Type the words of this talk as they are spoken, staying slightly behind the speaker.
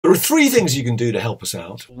There are three things you can do to help us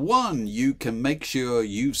out. 1, you can make sure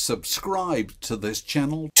you subscribe to this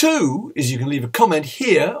channel. 2 is you can leave a comment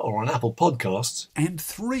here or on Apple Podcasts. And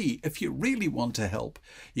 3, if you really want to help,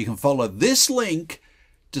 you can follow this link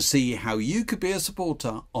to see how you could be a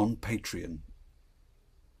supporter on Patreon.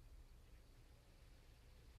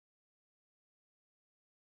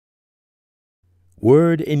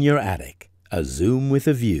 Word in Your Attic, a Zoom with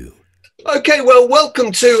a view. Okay, well,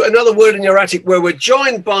 welcome to another Word in Your Attic, where we're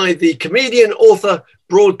joined by the comedian, author,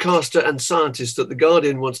 broadcaster and scientist that The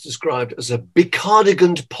Guardian once described as a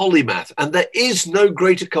bicardigant polymath. And there is no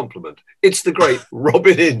greater compliment. It's the great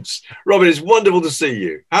Robin Ince. Robin, it's wonderful to see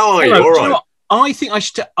you. How are you? All right. I think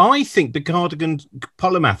the Cardigan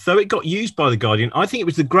Polymath, though it got used by The Guardian, I think it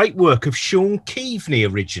was the great work of Sean Keaveney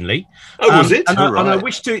originally. Oh, was it? And I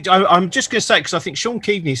wish to. I'm just going to say, because I think Sean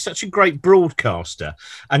Keaveney is such a great broadcaster,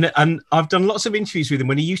 and I've done lots of interviews with him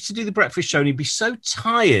when he used to do the breakfast show, and he'd be so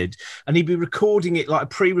tired, and he'd be recording it like a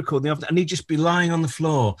pre-recording, and he'd just be lying on the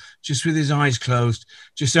floor, just with his eyes closed,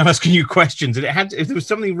 just asking you questions, and there was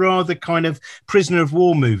something rather kind of prisoner of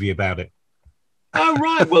war movie about it. Oh,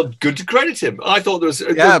 right. Well, good to credit him. I thought there was...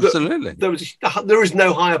 Absolutely. There is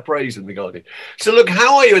no higher praise in The Guardian. So, look,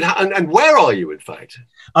 how are you and where are you, in fact?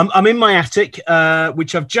 I'm in my attic,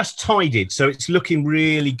 which I've just tidied, so it's looking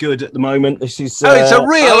really good at the moment. This is... it's a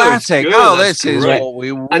real attic. Good. Oh, That's this great. is what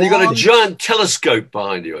we want. And you've got a giant telescope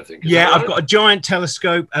behind you, I think. Yeah, I've got a giant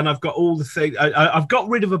telescope, and I've got all the things. I've got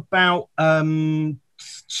rid of about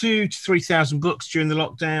 2,000 to 3,000 books during the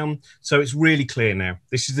lockdown, so it's really clear now.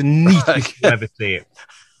 This is the neatest you'll ever see it.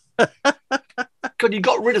 God, you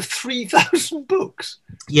got rid of 3,000 books?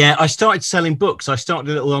 Yeah, I started selling books. I started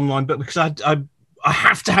a little online book because I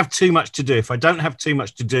have to have too much to do. If I don't have too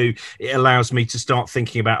much to do, it allows me to start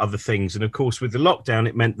thinking about other things. And of course, with the lockdown,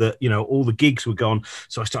 it meant that, all the gigs were gone.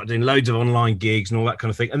 So I started doing loads of online gigs and all that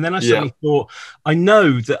kind of thing. And then I suddenly thought, I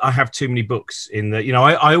know that I have too many books in the,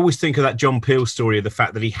 I always think of that John Peel story of the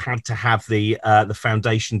fact that he had to have the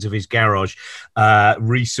foundations of his garage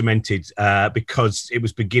re-cemented because it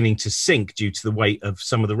was beginning to sink due to the weight of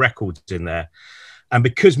some of the records in there. And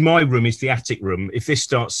because my room is the attic room, if this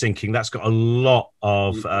starts sinking, that's got a lot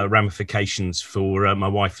of ramifications for my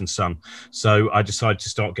wife and son. So I decided to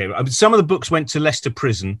start getting... some of the books went to Leicester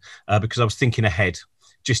Prison because I was thinking ahead,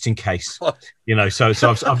 just in case.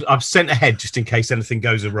 So I've sent ahead just in case anything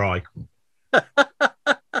goes awry.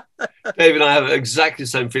 Dave and I have exactly the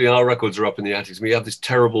same feeling. Our records are up in the attics. We have this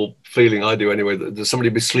terrible feeling, I do anyway, that somebody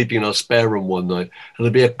would be sleeping in our spare room one night and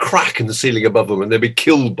there'd be a crack in the ceiling above them and they'd be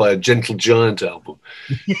killed by a Gentle Giant album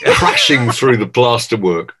crashing through the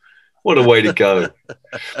plasterwork. What a way to go.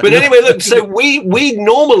 But anyway, look, so we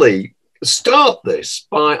normally start this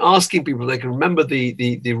by asking people if they can remember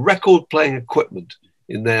the record playing equipment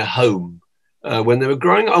in their home when they were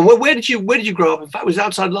growing up. And where did you grow up? In fact, it was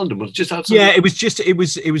outside London. Was it just outside? Yeah, London?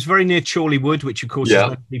 it was very near Chorleywood, which of course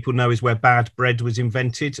as people know is where bad bread was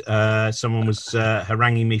invented. Someone was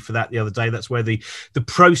haranguing me for that the other day. That's where the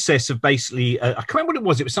process of basically I can't remember what it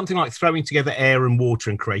was. It was something like throwing together air and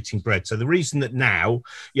water and creating bread. So the reason that now,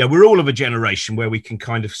 we're all of a generation where we can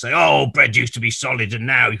kind of say, oh, bread used to be solid, and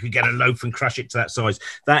now you can get a loaf and crush it to that size.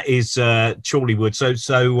 That is Chorleywood.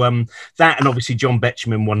 So that, and obviously John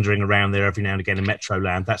Betjeman wandering around there every now and again in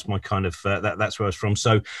Metroland. That's my kind of that's where I was from.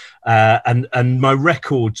 So and my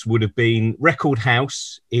records would have been Record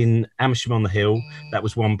House in Amersham on the Hill. That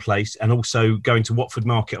was one place, and also going to Watford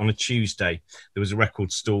Market on a Tuesday. There was a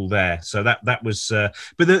record stall there. So that was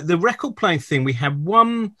but the record playing thing, we had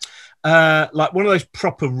one like one of those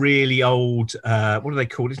proper really old what are they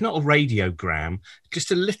called? It's not a radiogram,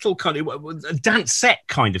 just a little kind of a dance set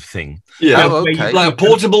kind of thing. Like a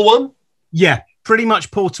portable one. Pretty much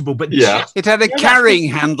portable, but it had a carrying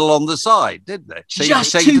handle on the side, didn't it? So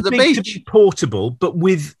just too big to be portable, but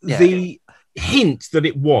with the hint that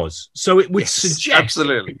it was. So it would suggest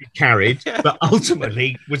absolutely it carried, but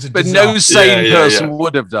ultimately was a but disaster. no sane person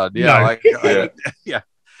would have done.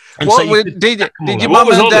 And what so did your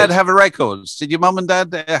mum and dad have records? Did your mum and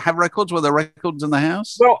dad have records? Were there records in the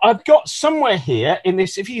house? Well, I've got somewhere here in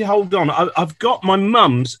this. If you hold on, I've got my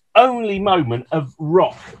mum's only moment of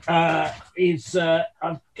rock. I've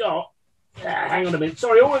got. Hang on a minute.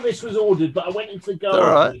 Sorry, all of this was ordered, but I went into the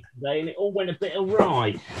garden today and it all went a bit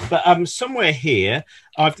awry. But somewhere here,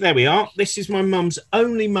 there we are. This is my mum's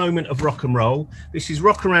only moment of rock and roll. This is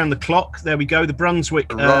Rock Around the Clock. There we go. The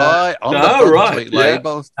Brunswick. On the Brunswick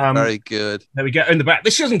label. Very good. There we go. In the back.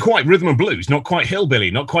 This isn't quite rhythm and blues, not quite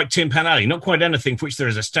hillbilly, not quite Tin Pan Alley, not quite anything for which there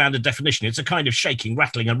is a standard definition. It's a kind of shaking,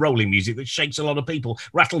 rattling and rolling music that shakes a lot of people,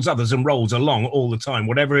 rattles others and rolls along all the time.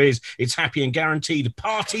 Whatever it is, it's happy and guaranteed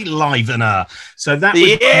party liven. Governor. So that was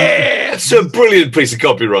it's a brilliant piece of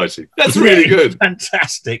copywriting. That's really good.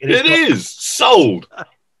 Fantastic. It is sold.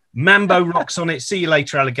 Mambo Rocks on it. See You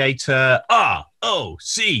Later, Alligator.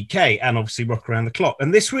 R-O-C-K, and obviously Rock Around the Clock.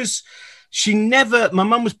 And this was, my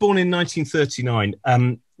mum was born in 1939.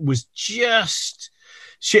 Was just,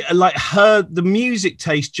 the music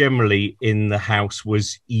taste generally in the house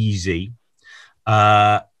was easy.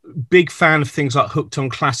 Big fan of things like Hooked on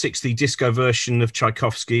Classics, the disco version of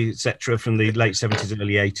Tchaikovsky, etc., from the late 70s,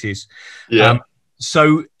 early 80s. Yeah.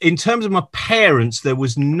 So in terms of my parents, there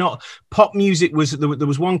was not pop music. There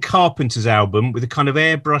was one Carpenter's album with a kind of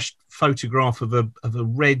airbrushed photograph of a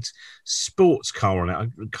red sports car on it. I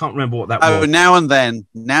can't remember what that was. Oh, Now and Then.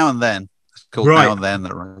 It's called Right. Now and Then.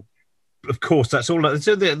 Right. Of course, that's all.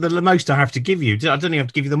 So the most I have to give you. I don't even have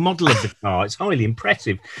to give you the model of the car. It's highly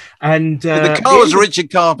impressive. And The car was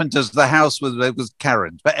Richard Carpenter's. The house was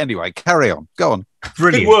Karen's. But anyway, carry on. Go on.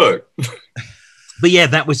 brilliant. Good work. But yeah,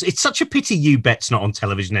 it's such a pity You Bet's not on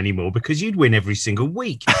television anymore, because you'd win every single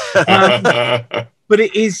week. But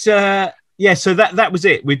it is, so that was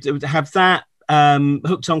it. We'd have that,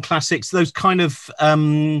 Hooked on Classics, those kind of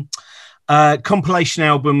compilation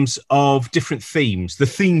albums of different themes, the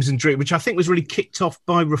themes and dreams, which I think was really kicked off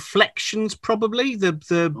by Reflections, probably,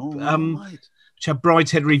 which had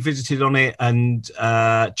Brideshead Revisited on it, and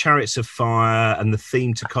Chariots of Fire, and the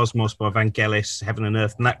theme to Cosmos by Vangelis, Heaven and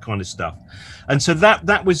Earth, and that kind of stuff. And so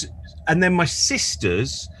that was, and then my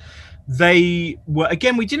sisters, they were,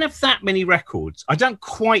 again, we didn't have that many records. I don't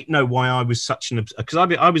quite know why I was such an, because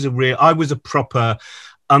I was a proper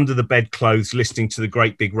under the bedclothes listening to the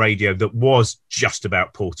great big radio that was just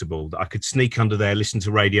about portable, that I could sneak under there, listen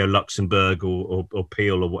to Radio Luxembourg or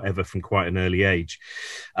Peel or whatever from quite an early age.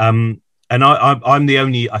 And I'm the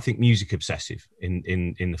only, I think, music obsessive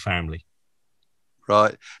in the family.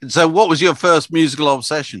 Right. And so what was your first musical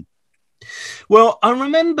obsession? Well, I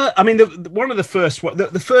remember, I mean, one of the first,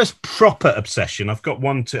 the first proper obsession, I've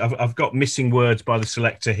got Missing Words by the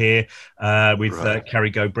Selector here, with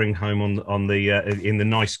Carrie Go Bring Home on the in the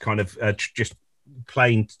nice kind of just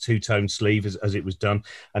plain two-tone sleeve as it was done.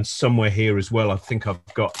 And somewhere here as well, I think I've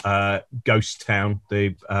got Ghost Town,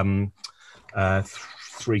 the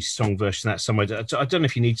 3-song version of that somewhere. I don't know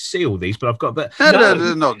if you need to see all these, but I've got. But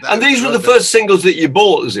no. And these were the first singles that you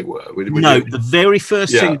bought, as it were. The very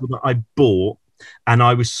first single that I bought, and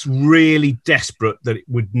I was really desperate that it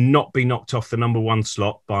would not be knocked off the #1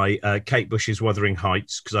 slot by Kate Bush's Wuthering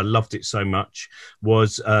Heights, because I loved it so much,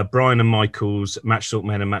 was Brian and Michael's Matchstalk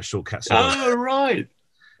Men and Matchstalk Cats. Oh, right.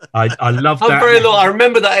 I love that. I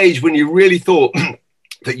remember that age when you really thought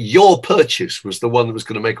that your purchase was the one that was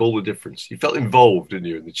going to make all the difference. You felt involved, didn't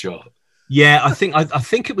you, in the chart? Yeah, I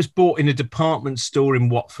think it was bought in a department store in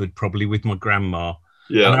Watford, probably with my grandma.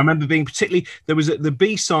 Yeah, and I remember being particularly. There was the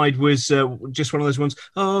B-side was just one of those ones.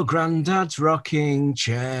 Oh, Granddad's rocking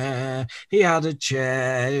chair. He had a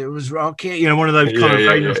chair. It was rocking. You know, one of those kind of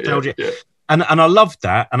very nostalgic. Yeah. And I loved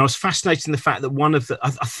that, and I was fascinated in the fact that one of the, I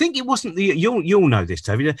think it wasn't the, you'll know this,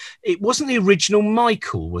 David. It wasn't the original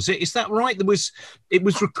Michael, was it? Is that right? It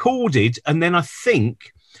was recorded, and then I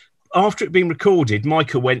think after it being recorded,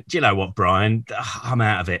 Michael went, "Do you know what, Brian? I'm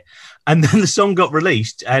out of it." And then the song got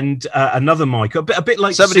released, and another Michael, a bit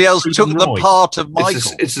like somebody else took the part of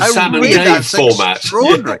Michael. It's a Sam and Dave format.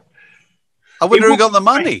 Extraordinary. I wonder who got the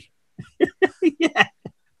money. Yeah,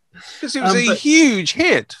 because it was a huge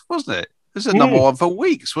hit, wasn't it? It was a #1 for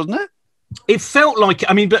weeks, wasn't it? It felt like,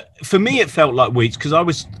 I mean, but for me, it felt like weeks because I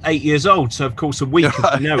was 8 years old. So, of course, a week,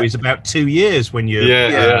 as you know, is about 2 years when you're.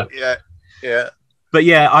 Yeah. But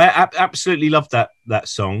yeah, I absolutely loved that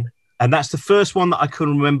song. And that's the first one that I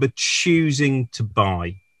can remember choosing to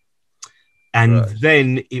buy. And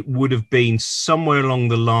then it would have been somewhere along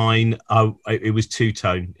the line. It was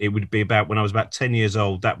two-tone. It would be about when I was about 10 years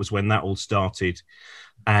old. That was when that all started.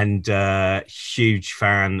 And huge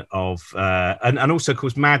fan of and also, of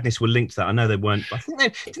course, Madness were linked to that. I know they weren't. I think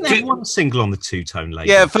didn't they have one single on the two-tone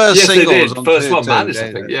label? Yeah, first single was on first one, Madness.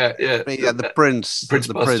 I think. Yeah. The Prince, Prince,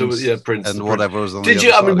 and whatever was on. Did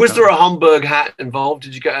you? I mean, was there a Hamburg hat involved?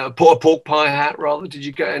 Did you get a pork pie hat? Rather, did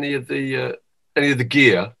you get any of the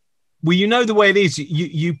gear? Well, you know the way it is.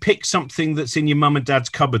 You pick something that's in your mum and dad's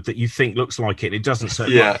cupboard that you think looks like it. It doesn't. So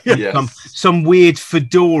some weird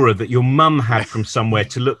fedora that your mum had from somewhere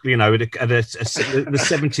to look, you know, at the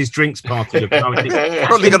 70s drinks party.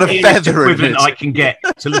 Probably got a feather in it. I can get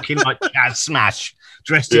to looking like Chad Smash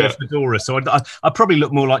dressed in a fedora. So I probably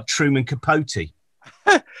look more like Truman Capote.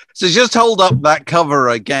 So just hold up that cover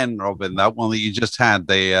again, Robin. That one that you just had,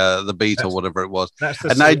 the beat or whatever it was.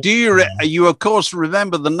 And now, do you of course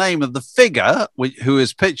remember the name of the figure who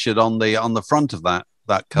is pictured on the front of that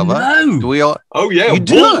that cover? No. Do we all? Oh yeah, Walt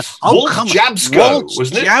Jabsco,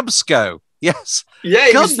 wasn't it? Jabsco. Yes.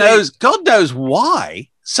 Yeah. God knows why.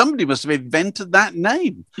 Somebody must have invented that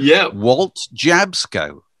name. Yeah. Walt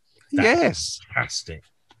Jabsco. Yes. Fantastic.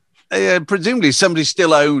 Presumably somebody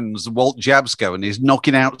still owns Walt Jabsco and is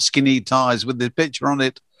knocking out skinny ties with the picture on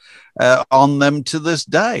it on them to this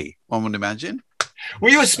day, one would imagine. Were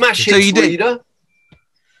you a smash hits reader?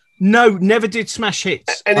 No, never did smash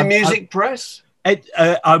hits. Any music press? It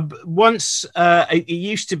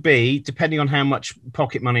used to be, depending on how much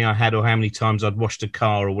pocket money I had or how many times I'd washed a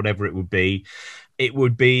car or whatever it would be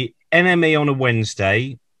NME on a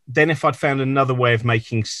Wednesday. Then if I'd found another way of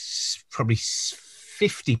making probably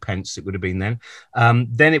 50 pence, it would have been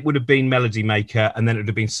then it would have been Melody Maker, and then it would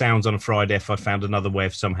have been Sounds on a Friday if I found another way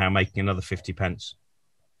of somehow making another 50 pence.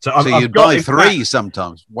 So you'd buy three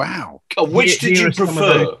sometimes. Wow. Which did you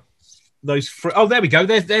prefer? Oh, there we go.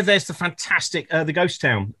 There's the fantastic the Ghost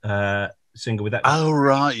Town single with that. Oh,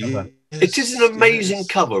 right. Yeah. It is an amazing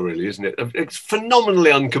cover, really, isn't it? It's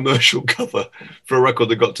phenomenally uncommercial cover for a record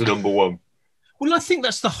that got to #1. Well, I think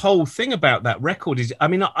that's the whole thing about that record.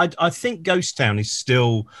 I think Ghost Town is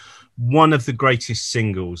still one of the greatest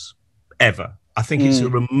singles ever. I think it's a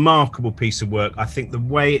remarkable piece of work. I think the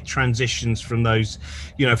way it transitions from those,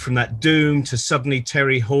 from that Doom to suddenly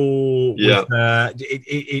Terry Hall. Yeah.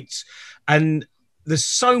 And there's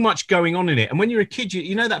so much going on in it. And when you're a kid,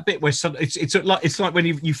 you know that bit where it's like when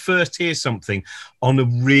you first hear something on a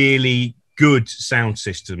really good sound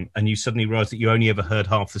system and you suddenly realize that you only ever heard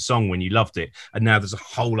half the song when you loved it, and now there's a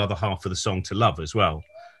whole other half of the song to love as well.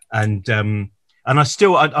 And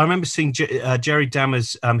I remember seeing Jerry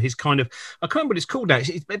Dammer's his kind of, I can't remember what it's called now.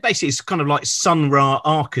 It's kind of like Sun Ra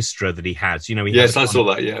Orchestra that he has. Yes, I saw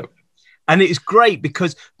that. Yeah, and it's great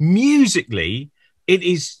because musically it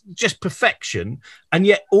is just perfection, and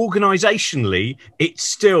yet organisationally, it's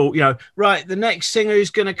still, right, the next singer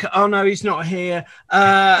is going to, oh no, he's not here.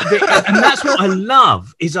 And that's what I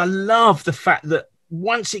love, I love the fact that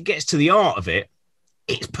once it gets to the art of it,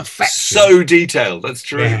 it's perfection. So detailed, that's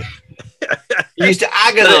true. Yeah. He used to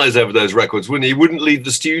agonise over those records when he wouldn't leave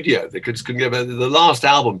the studio. They couldn't get the last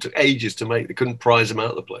album took ages to make. They couldn't prize him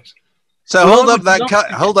out of the place. So hold up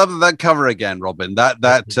that cover again, Robin.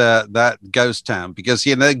 That Ghost Town, because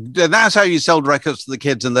that's how you sold records to the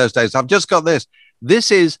kids in those days. I've just got this. This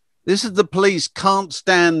is the Police Can't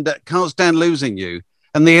Stand Losing You,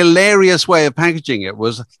 and the hilarious way of packaging it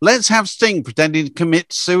was, let's have Sting pretending to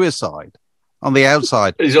commit suicide on the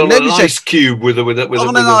outside. He's on an ice cube with one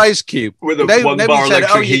bar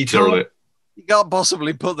electric heater on it. You can't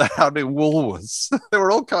possibly put that out in Woolworths. There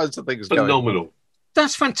were all kinds of things going on. Phenomenal.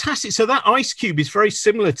 That's fantastic. So that Ice Cube is very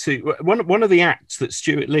similar to one of the acts that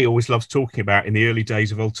Stuart Lee always loves talking about in the early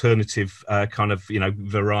days of alternative kind of,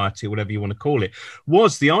 variety, or whatever you want to call it,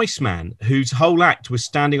 was the Iceman, whose whole act was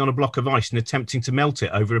standing on a block of ice and attempting to melt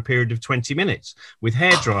it over a period of 20 minutes with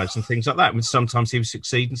hair dryers and things like that. And sometimes he would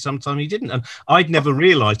succeed and sometimes he didn't. And I'd never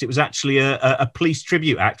realised it was actually a police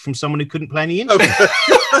tribute act from someone who couldn't play any instrument.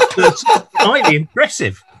 It's highly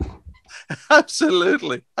impressive.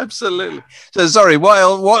 Absolutely. So sorry,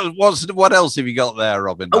 what else have you got there,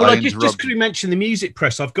 Robin? Oh, well, just because we mentioned the music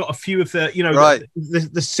press, I've got a few of the right.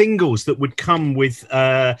 the singles that would come with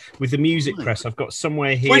the music press. I've got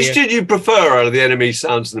somewhere here. Which did you prefer out of the NME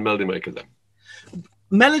Sounds and the Melody Maker then?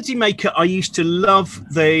 Melody Maker, I used to love.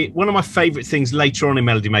 One of my favourite things later on in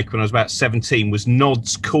Melody Maker when I was about 17 was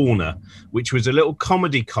Nod's Corner, which was a little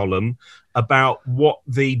comedy column about what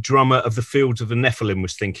the drummer of the Fields of the Nephilim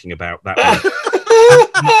was thinking about that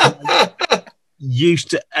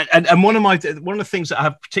and one of the things that I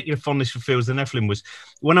have particular fondness for Fields of the Nephilim was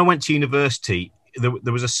when I went to university.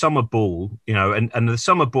 There was a summer ball, and the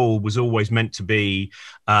summer ball was always meant to be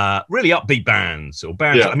really upbeat bands or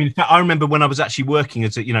bands. Yeah. I mean, in fact, I remember when I was actually working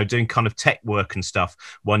as doing kind of tech work and stuff.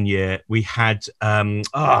 One year we had what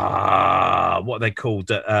are they called?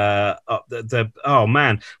 One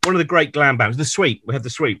of the great glam bands, The Sweet. We had The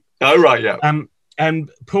Sweet. Oh right, yeah.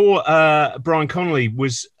 And poor Brian Connolly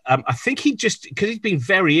was. I think because he'd been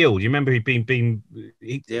very ill. You remember he'd been.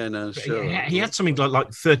 He had something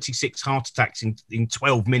like 36 heart attacks in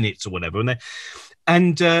 12 minutes or whatever,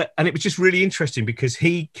 and it was just really interesting because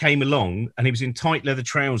he came along and he was in tight leather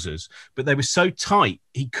trousers, but they were so tight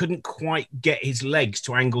he couldn't quite get his legs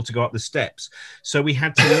to angle to go up the steps. So we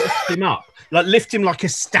had to lift him like a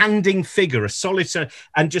standing figure, a solid,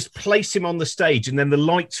 and just place him on the stage, and then the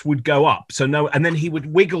lights would go up. And then he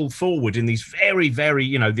would wiggle forward in these very,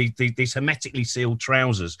 very, these hermetically sealed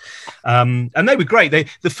trousers. And they were great.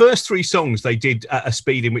 The first three songs they did at a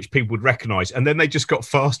speed in which people would recognise, and then they just got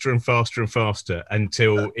faster and faster and faster.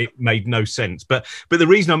 until it made no sense. But the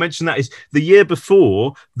reason I mention that is the year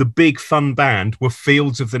before, the big fun band were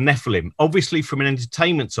Fields of the Nephilim, obviously from an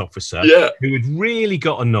entertainment officer who had really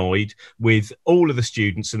got annoyed with all of the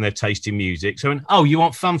students and their taste in music. So, oh, you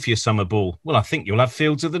want fun for your summer ball? Well, I think you'll have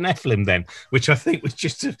Fields of the Nephilim then, which I think was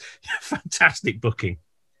just a fantastic booking.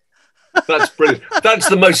 That's brilliant. That's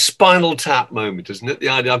the most Spinal Tap moment, isn't it? The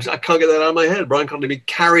idea, I can't get that out of my head. Brian Connolly being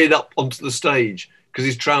carried up onto the stage because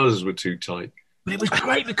his trousers were too tight. But it was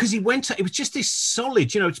great because it was just this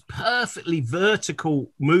solid, it's perfectly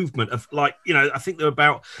vertical movement of like, I think they're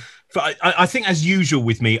about, I think as usual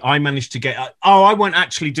with me, I managed to get, I won't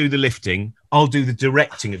actually do the lifting. I'll do the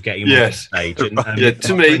directing of getting him on stage.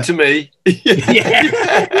 To me.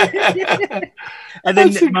 Yeah. And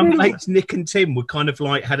then my mates Nick and Tim were kind of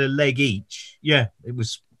like had a leg each. Yeah, it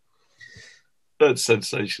was. That's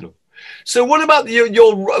sensational. So what about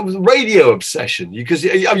your radio obsession? Because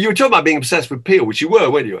you were talking about being obsessed with Peel, which you were,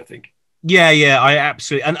 weren't you, I think? Yeah, I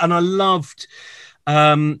absolutely. And I loved...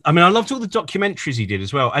 I loved all the documentaries he did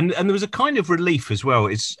as well. And there was a kind of relief as well,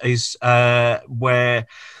 where...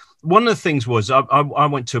 One of the things was I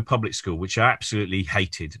went to a public school, which I absolutely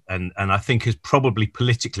hated, and I think has probably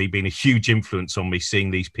politically been a huge influence on me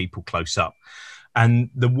seeing these people close up.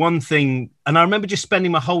 And the one thing, and I remember just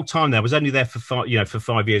spending my whole time there. I was only there for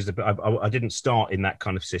 5 years. I didn't start in that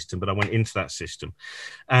kind of system, but I went into that system,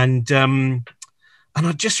 and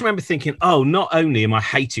I just remember thinking, oh, not only am I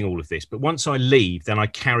hating all of this, but once I leave, then I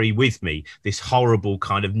carry with me this horrible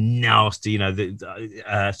kind of nasty, and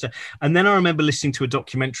then I remember listening to a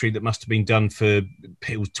documentary that must have been done for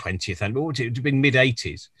Peel's 20th, and it would have been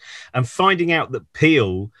mid-80s, and finding out that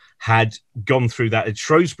Peel had gone through that at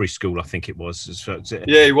Shrewsbury School, I think it was.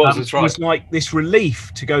 Yeah, he was, that's right. It was like this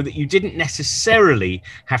relief to go that you didn't necessarily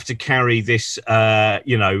have to carry this,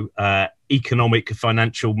 economic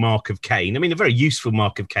financial mark of Cain. I mean, a very useful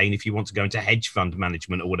mark of Cain if you want to go into hedge fund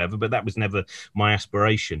management or whatever, but that was never my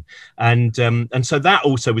aspiration. And so that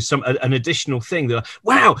also was an additional thing that,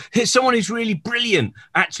 wow, here's someone who's really brilliant,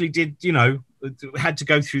 actually did, had to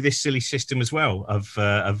go through this silly system as well of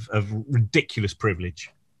ridiculous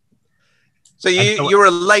privilege. So you're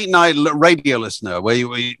a late night radio listener. Were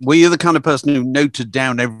you the kind of person who noted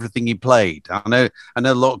down everything you played? I know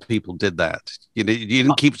a lot of people did that. You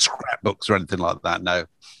didn't keep scrapbooks or anything like that. No,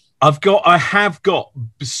 I have got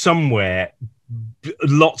somewhere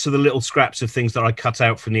lots of the little scraps of things that I cut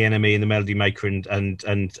out from the NME and the Melody Maker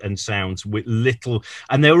and sounds with little,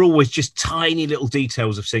 and they were always just tiny little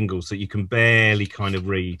details of singles that you can barely kind of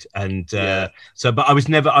read. And but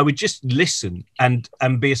I would just listen and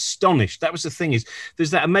be astonished. That was the thing, is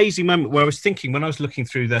there's that amazing moment where I was thinking when I was looking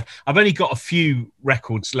through I've only got a few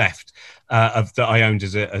records left that I owned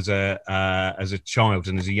as a child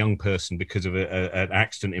and as a young person because of an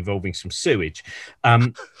accident involving some sewage,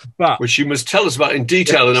 but which you must tell us about in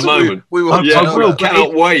detail in a moment. We will.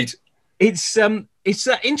 Cannot wait. It's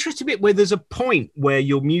that interesting bit where there's a point where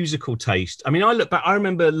your musical taste. I mean, I look back. I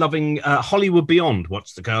remember loving Hollywood Beyond.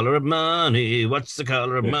 What's the colour of money? What's the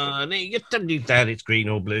colour of money? You tell me that it's green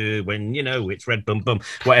or blue when it's red. Bum bum.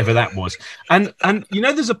 Whatever that was. And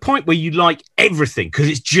there's a point where you like everything because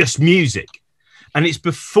it's just music, and it's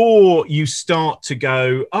before you start to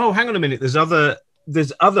go, oh, hang on a minute. There's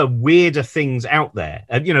other weirder things out there.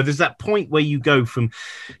 And, there's that point where you go from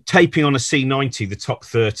taping on a C90, the top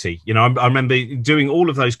 30. I remember doing all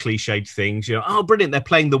of those cliched things. Oh, brilliant. They're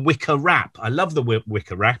playing the Whicker Rap. I love the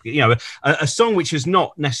Whicker Rap. A song which has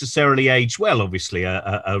not necessarily aged well, obviously,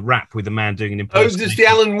 a rap with a man doing an impersonation. Oh, it's the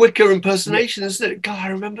Alan Whicker impersonation, isn't it? God, I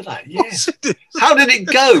remember that. Yes. How did it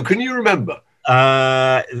go? Can you remember?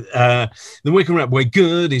 The Whicker Rap, where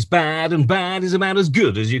good is bad and bad is about as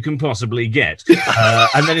good as you can possibly get.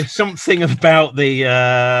 And then it's something about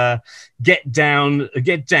the get down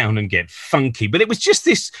and get funky. But it was just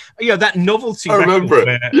this, that novelty. I remember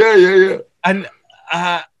it. Yeah. And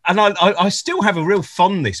I still have a real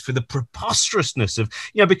fondness for the preposterousness of,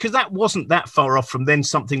 because that wasn't that far off from then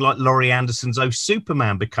something like Laurie Anderson's Oh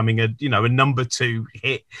Superman becoming a number 2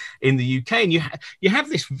 hit in the UK. And you have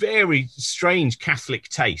this very strange Catholic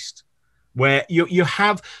taste where you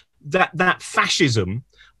have that fascism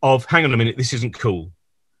of, hang on a minute, this isn't cool,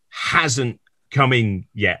 hasn't come in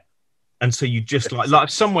yet. And so you just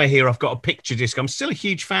like somewhere here, I've got a picture disc. I'm still a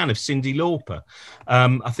huge fan of Cyndi Lauper.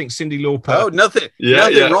 I think Cyndi Lauper. Oh, nothing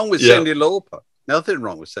wrong with Cyndi Lauper. Nothing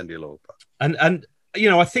wrong with Cyndi Lauper. And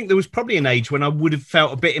I think there was probably an age when I would have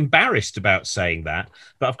felt a bit embarrassed about saying that.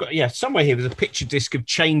 But I've got somewhere here there's a picture disc of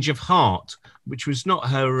Change of Heart, which was not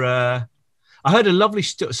her. I heard a lovely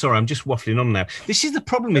sorry, I'm just waffling on now. This is the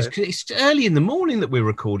problem, is because it's early in the morning that we're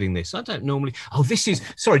recording this. I don't normally. Oh, this is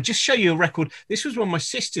sorry. Just show you a record. This was one my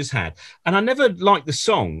sisters had, and I never liked the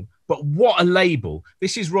song. But what a label!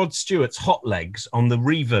 This is Rod Stewart's Hot Legs on the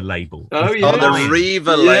Reaver label. Oh yeah, the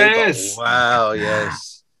Reaver label. Wow,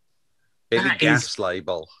 yes, Billy Gaff's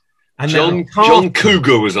label. And John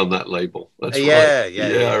Cougar was on that label. That's yeah, right.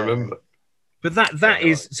 Yeah, I remember. But that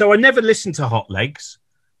is so. I never listened to Hot Legs,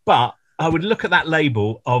 but I would look at that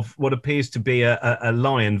label of what appears to be a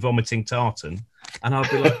lion vomiting tartan, and I'd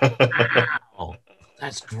be like, "Wow,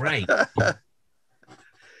 that's great."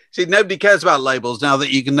 See, nobody cares about labels now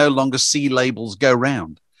that you can no longer see labels go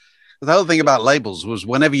round. The whole thing about labels was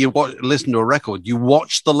whenever you listen to a record, you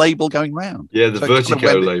watch the label going round. Yeah, the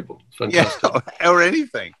Vertigo label. Fantastic. Yeah, or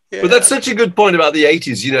anything. Yeah. But that's such a good point about the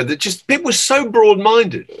 80s, you know, that just people were so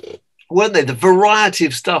broad-minded, weren't they? The variety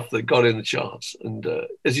of stuff that got in the charts. And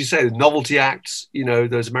as you say, the novelty acts, you know,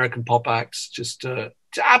 those American pop acts, just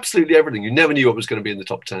absolutely everything. You never knew what was going to be in the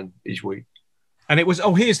top 10 each week. And it was,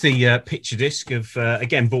 here's the picture disc of,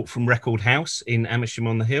 again, bought from Record House in Amersham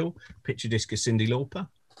on the Hill. Picture disc of Cyndi Lauper.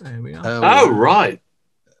 There we are. Oh right.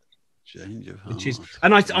 Change of heart. Which is,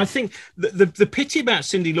 and I think the pity about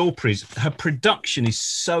Cyndi Lauper is her production is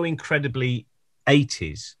so incredibly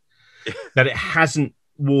 80s that it hasn't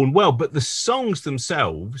worn well. But the songs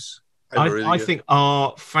themselves, I think,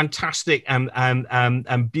 are fantastic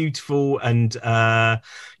and beautiful, and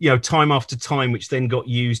you know, time after time, which then got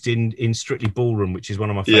used in Strictly Ballroom, which is one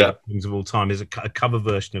of my favorite things of all time. Is a cover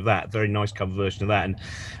version of that, very nice cover version of that,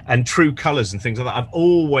 and True Colors and things like that. I've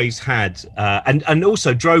always had, and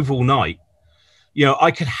also Drove All Night. You know,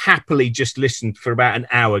 I could happily just listen for about an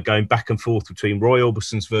hour going back and forth between Roy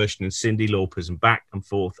Orbison's version and Cyndi Lauper's, and back and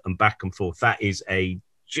forth and back and forth. That is a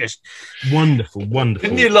just wonderful.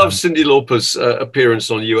 Didn't you love Cyndi Lauper's appearance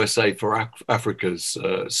on USA for Africa's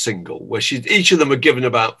single, where each of them are given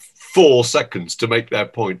about 4 seconds to make their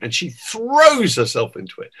point, and she throws herself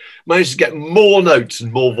into it, manages to get more notes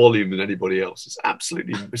and more volume than anybody else. It's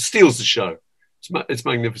absolutely, it steals the show. It's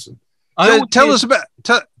magnificent. So tell us about.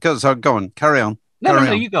 Go on, carry on. No,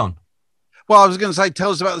 you go on. Well, I was going to say,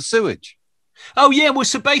 tell us about the sewage. Oh, yeah. Well,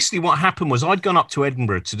 so basically what happened was I'd gone up to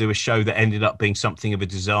Edinburgh to do a show that ended up being something of a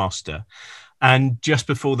disaster. And just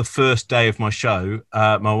before the first day of my show,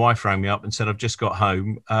 my wife rang me up and said, I've just got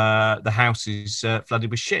home. The house is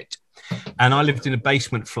flooded with shit. And I lived in a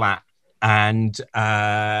basement flat. And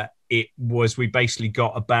we basically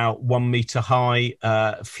got about 1 meter high,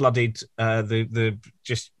 flooded, the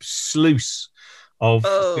just sluice of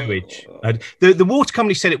sewage. The water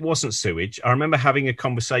company said it wasn't sewage. I remember having a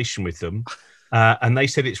conversation with them, and they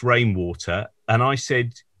said it's rainwater. And I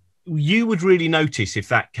said, you would really notice if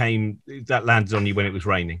that landed on you when it was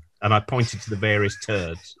raining. And I pointed to the various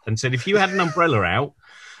turds and said, if you had an umbrella out,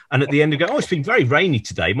 and at the end of it's been very rainy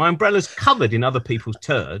today, my umbrella's covered in other people's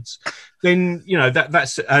turds, then, you know,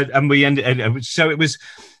 that's, and we ended, so it was,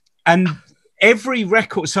 and every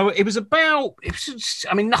record, so it was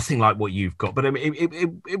I mean, nothing like what you've got, but I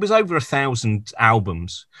mean, it was over 1,000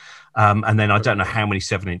 albums. And then I don't know how many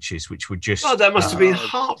 7-inches, which were just... Oh, that must have been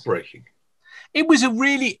heartbreaking. It was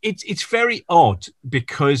it's very odd,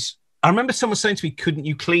 because I remember someone saying to me, couldn't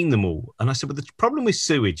you clean them all? And I said, well, the problem with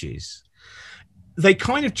sewage is they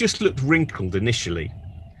kind of just looked wrinkled initially,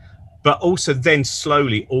 but also then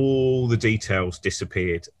slowly all the details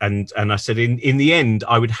disappeared. And I said, in the end,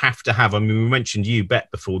 I would have to have, I mean, we mentioned you, Bet,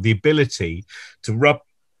 before, the ability to rub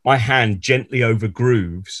my hand gently over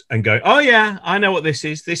grooves and go, oh yeah, I know what this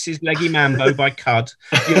is. This is Leggy Mambo by Cud.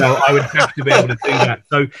 You know, I would have to be able to do that.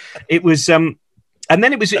 So it was, and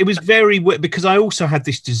then it was very weird, because I also had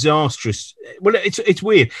this disastrous, well, it's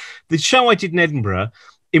weird. The show I did in Edinburgh,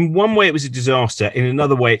 in one way it was a disaster. In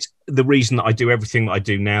another way, it's the reason that I do everything that I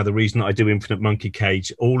do now, the reason that I do Infinite Monkey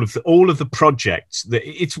Cage, all of the projects. That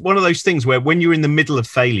it's one of those things where when you're in the middle of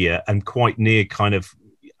failure and quite near kind of,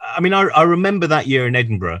 I mean, I remember that year in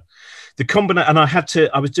Edinburgh, the combination, and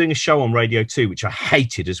I was doing a show on Radio 2, which I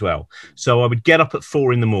hated as well. So I would get up at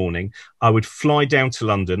 4 a.m. I would fly down to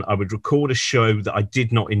London. I would record a show that I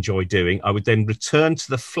did not enjoy doing. I would then return to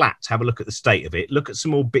the flat to have a look at the state of it, look at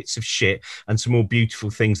some more bits of shit and some more beautiful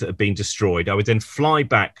things that had been destroyed. I would then fly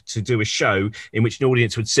back to do a show in which an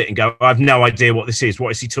audience would sit and go, I have no idea what this is.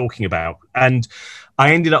 What is he talking about? And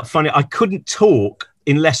I ended up finding I couldn't talk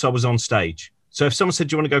unless I was on stage. So if someone said,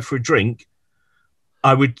 do you want to go for a drink?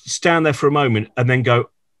 I would stand there for a moment and then go,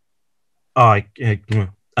 and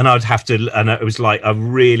I'd have to, and it was like,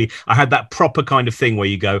 I had that proper kind of thing where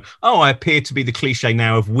you go, I appear to be the cliche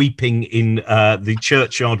now of weeping in the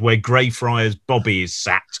churchyard where Greyfriars Bobby is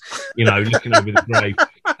sat, you know, looking over the grave.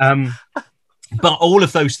 But all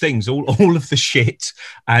of those things, all of the shit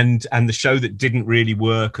and the show that didn't really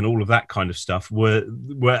work and all of that kind of stuff were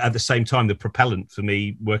at the same time the propellant for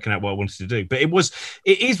me working out what I wanted to do. But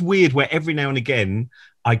it is weird where every now and again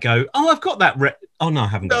I go, oh, I've got that. Oh no, I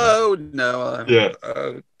haven't got that. No. Yeah.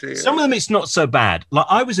 Oh dear. Some of them it's not so bad. Like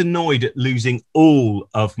I was annoyed at losing all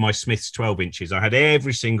of my Smiths 12 inches. I had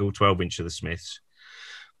every single 12-inch of the Smiths.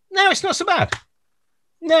 No, it's not so bad.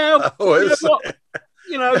 No,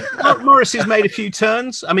 you know, Morrissey's made a few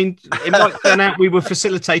turns. I mean, it might turn out we were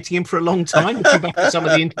facilitating him for a long time, looking back at some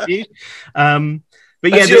of the interviews.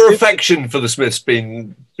 But has your affection for the Smiths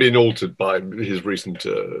been altered by his recent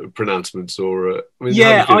pronouncements? Or I mean,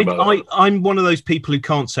 yeah, I'm one of those people who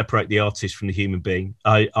can't separate the artist from the human being.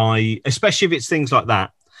 I especially if it's things like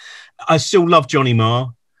that. I still love Johnny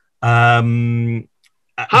Marr. How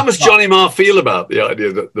does Johnny Marr feel about the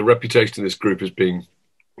idea that the reputation of this group is being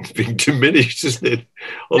diminished, isn't it,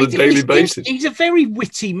 on a daily basis? He's a very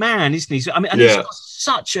witty man, isn't he? I mean, and he's got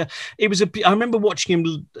such a. I remember watching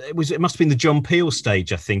him. It must have been the John Peel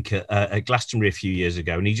stage, I think, at Glastonbury a few years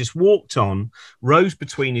ago, and he just walked on, rose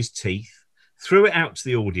between his teeth, threw it out to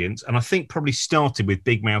the audience, and I think probably started with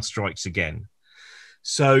Big Mouth Strikes Again.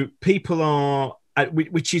 So people are.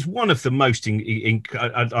 Which is one of the most.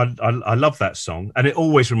 I love that song, and it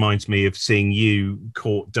always reminds me of seeing you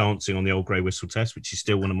caught dancing on the Old Grey Whistle Test, which is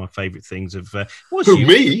still one of my favourite things. Was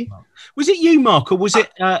it you, Mark, or was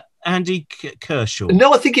it Andy Kershaw?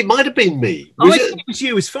 No, I think it might have been me. I think it was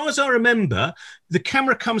you. As far as I remember, the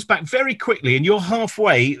camera comes back very quickly, and you're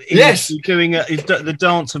halfway. Doing the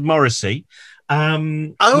dance of Morrissey.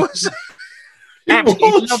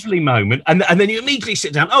 Absolutely lovely moment, and then you immediately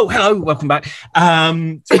sit down. Oh, hello, welcome back.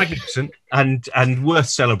 It's magnificent and worth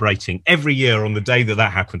celebrating. Every year on the day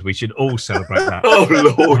that happened, we should all celebrate that.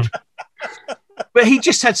 Oh Lord! But he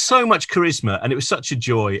just had so much charisma, and it was such a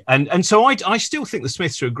joy. And so I still think the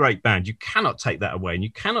Smiths are a great band. You cannot take that away, and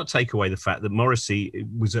you cannot take away the fact that Morrissey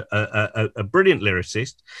was a brilliant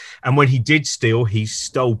lyricist. And when he did steal, he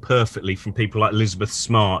stole perfectly from people like Elizabeth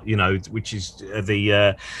Smart, you know, which is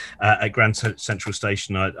the at Grand Central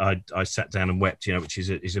Station. I sat down and wept, you know, which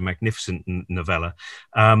is a magnificent novella.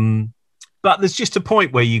 But there's just a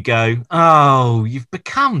point where you go, oh, you've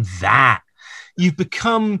become that. You've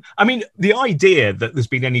become, I mean, the idea that there's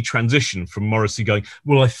been any transition from Morrissey going,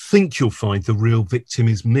 well, I think you'll find the real victim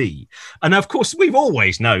is me. And of course, we've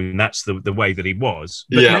always known that's the way that he was.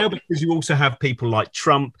 But now, because you also have people like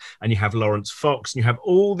Trump and you have Lawrence Fox and you have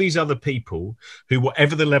all these other people who,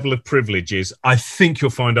 whatever the level of privilege is, I think you'll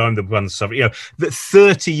find I'm the one suffering. You know, that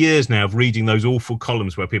 30 years now of reading those awful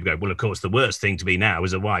columns where people go, well, of course, the worst thing to be now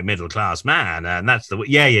is a white middle class man. And that's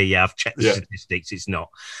I've checked the statistics. It's not.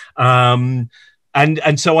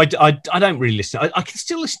 And so I don't really listen. I can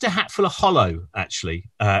still listen to Hatful of Hollow, actually,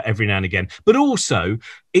 every now and again. But also,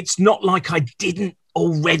 it's not like I didn't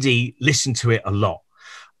already listen to it a lot.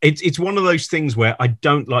 It's one of those things where I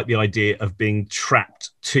don't like the idea of being trapped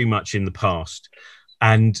too much in the past.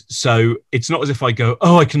 And so it's not as if I go,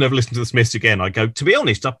 oh, I can never listen to the Smiths again. I go, to be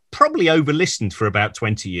honest, I've probably over-listened for about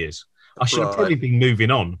 20 years. I should have probably been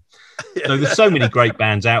moving on. So there's so many great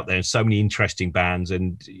bands out there and so many interesting bands.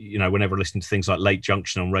 And, you know, whenever I listen to things like Late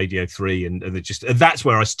Junction on Radio 3, and that's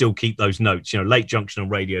where I still keep those notes, you know, Late Junction on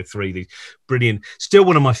Radio 3, the brilliant, still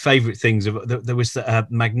one of my favorite things. There was a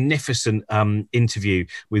magnificent interview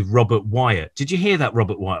with Robert Wyatt. Did you hear that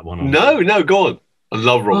Robert Wyatt one? No, go on. I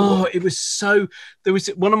love Robert Wyatt. It was there was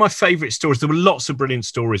one of my favorite stories. There were lots of brilliant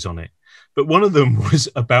stories on it. But one of them was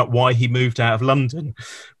about why he moved out of London,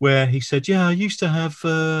 where he said, yeah, I used to have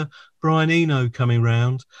Brian Eno coming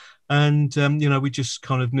round and, you know, we just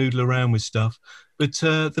kind of noodle around with stuff. But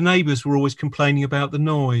the neighbours were always complaining about the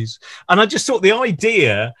noise. And I just thought the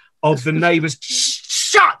idea of the neighbours,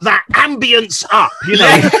 shut that ambience up, you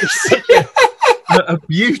know, a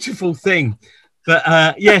beautiful thing. But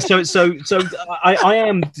so I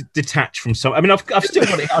am detached from some. I mean, I've still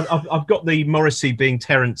got it. I've got the Morrissey being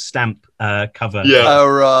Terence Stamp cover. Yeah. Oh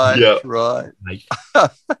right, yeah, right.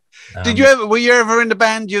 Were you ever in the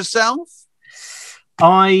band yourself?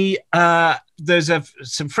 There's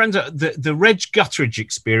some friends. The Reg Gutteridge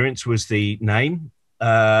Experience was the name.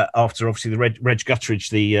 After obviously the Reg Gutteridge,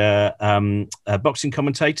 the boxing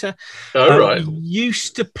commentator, right,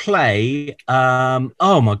 used to play.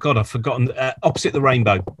 Oh my God, I've forgotten. Opposite the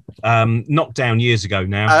Rainbow, knocked down years ago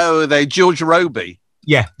now. Oh, they George Roby.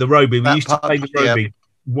 Yeah, the Roby. We used to play the Roby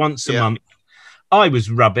once a month. I was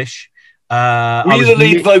rubbish. Were you the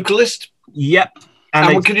lead vocalist? Yep.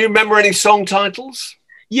 And can you remember any song titles?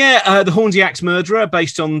 Yeah, the Hornsey Axe Murderer,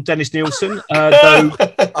 based on Dennis Nielsen.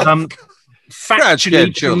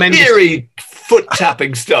 Factually, eerie foot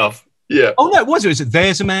tapping stuff. Yeah. Oh, no, it was.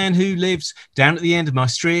 There's a man who lives down at the end of my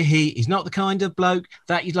street. He's not the kind of bloke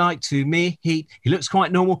that you'd like to meet. He looks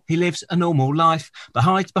quite normal. He lives a normal life, but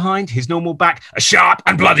hides behind his normal back a sharp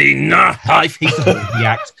and bloody knife. He's the Hornsey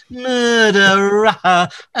Axe Murderer.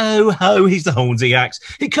 Oh, ho, he's the Hornsey Axe.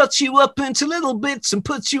 He cuts you up into little bits and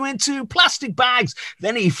puts you into plastic bags.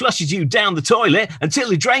 Then he flushes you down the toilet until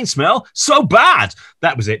your drains smell so bad.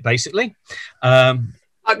 That was it, basically.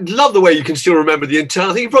 I love the way you can still remember the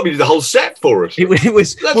entire thing. You probably did the whole set for us. It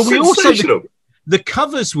was. That's well, we also sensational. the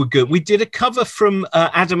covers were good. We did a cover from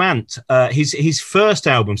Adam Ant, his first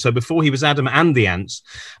album. So before he was Adam and the Ants,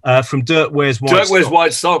 from Dirt Wears White. Dirt Wears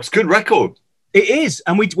White Socks. Good record. It is,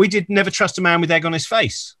 and we did Never Trust a Man with Egg on His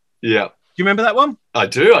Face. Yeah. Do you remember that one? I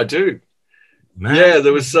do. Man, yeah,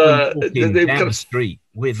 there was down the street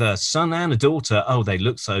with a son and a daughter. Oh, they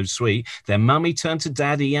looked so sweet. Their mummy turned to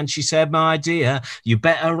daddy and she said, "My dear, you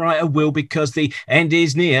better write a will because the end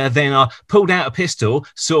is near." Then I pulled out a pistol,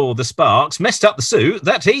 saw the sparks, messed up the suit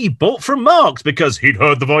that he bought from Marx because he'd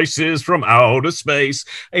heard the voices from outer space.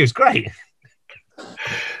 It was great.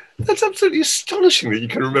 That's absolutely astonishing that you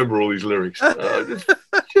can remember all these lyrics.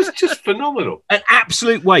 Just phenomenal. An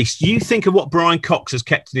absolute waste. You think of what Brian Cox has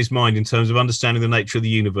kept in his mind in terms of understanding the nature of the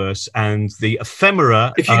universe and the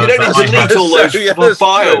ephemera. If you could only delete all those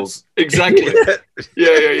files. Exactly.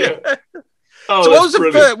 Yeah. Oh, so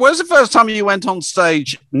what was the first time you went on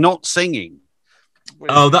stage not singing?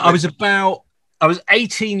 I was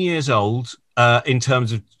 18 years old in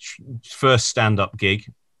terms of first stand-up gig.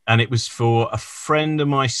 And it was for a friend of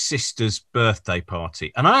my sister's birthday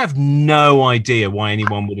party. And I have no idea why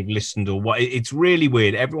anyone would have listened or what. It's really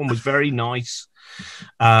weird. Everyone was very nice.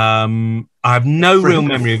 I have no real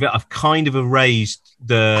memory of it. I've kind of erased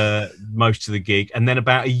most of the gig. And then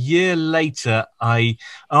about a year later,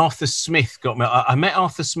 Arthur Smith got me. I met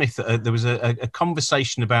Arthur Smith. There was a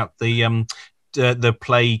conversation about the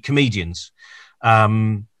play Comedians.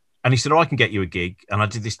 And he said, "Oh, I can get you a gig." And I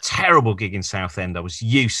did this terrible gig in Southend. I was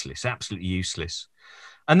useless, absolutely useless.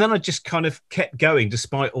 And then I just kind of kept going,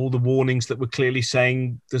 despite all the warnings that were clearly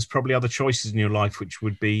saying there's probably other choices in your life, which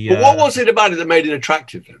would be... But what was it about it that made it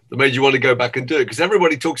attractive, then? That made you want to go back and do it? Because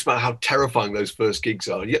everybody talks about how terrifying those first gigs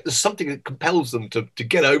are. Yet there's something that compels them to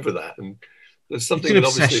get over that. And there's something... It's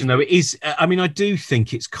an obsession, though. It is... I mean, I do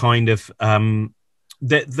think it's kind of...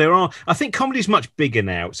 There are, I think comedy is much bigger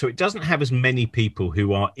now, so it doesn't have as many people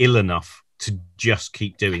who are ill enough to just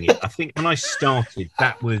keep doing it. I think when I started,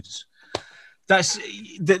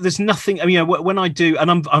 there's nothing. I mean, when I do, and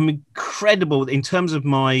I'm incredible in terms of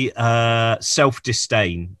my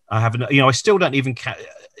self-disdain. I still don't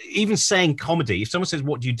even saying comedy. If someone says,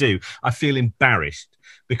 "What do you do?" I feel embarrassed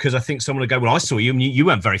because I think someone will go, "Well, I saw you and you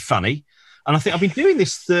weren't very funny." And I think I've been doing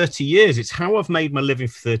this 30 years. It's how I've made my living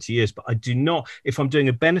for 30 years. But I do not, if I'm doing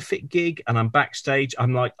a benefit gig and I'm backstage,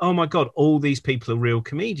 I'm like, oh my God, all these people are real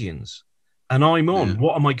comedians. And I'm on. Yeah.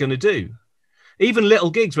 What am I going to do? Even little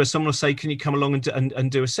gigs where someone will say, "Can you come along and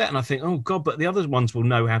do a set?" And I think, oh God, but the other ones will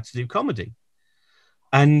know how to do comedy.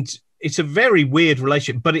 And it's a very weird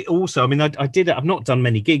relationship. But it also, I mean, I did it. I've not done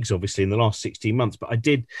many gigs, obviously, in the last 16 months. But I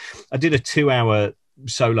did a 2-hour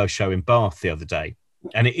solo show in Bath the other day.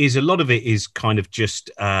 And a lot of it is kind of just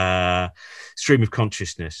stream of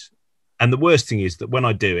consciousness. And the worst thing is that when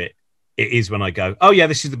I do it, it is when I go, "Oh yeah,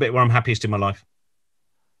 this is the bit where I'm happiest in my life."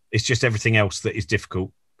 It's just everything else that is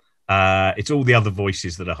difficult. It's all the other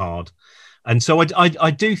voices that are hard. And so I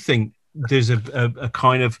do think there's a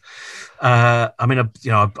kind of, I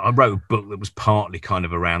wrote a book that was partly kind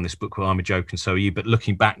of around this book, "Well, I'm a Joke and So Are You." But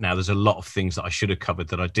looking back now, there's a lot of things that I should have covered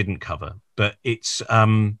that I didn't cover. But it's,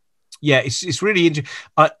 it's really interesting.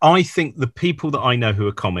 I think the people that I know who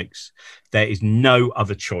are comics, there is no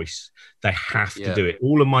other choice. They have to do it.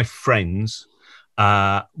 All of my friends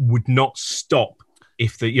would not stop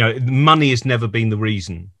if the money has never been the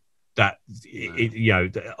reason. That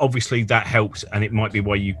obviously that helps, and it might be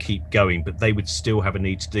why you keep going. But they would still have a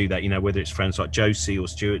need to do that. Whether it's friends like Josie or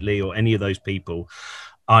Stuart Lee or any of those people.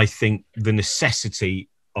 I think the necessity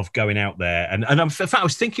of going out there and in fact I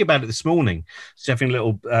was thinking about it this morning, just having a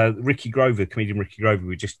little comedian Ricky Grover, we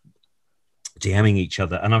were just DMing each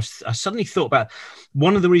other, and I suddenly thought about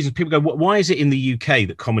one of the reasons people go, why is it in the UK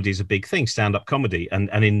that comedy is a big thing, stand-up comedy, and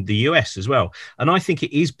in the US as well? And I think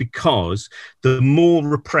it is because the more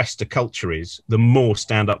repressed a culture is, the more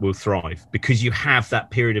stand-up will thrive, because you have that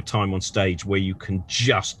period of time on stage where you can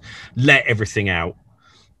just let everything out.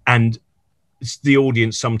 And the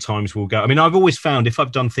audience sometimes will go, I mean, I've always found if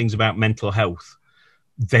I've done things about mental health,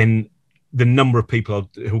 then the number of people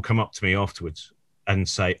who'll come up to me afterwards and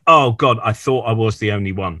say, "Oh God, I thought I was the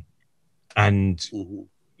only one." And,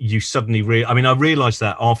 you suddenly I realized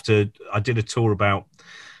that after I did a tour about,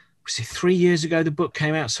 was it 3 years ago the book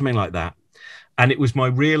came out, something like that. And it was my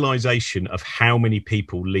realization of how many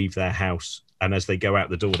people leave their house, and as they go out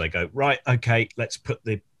the door they go, right, okay, let's put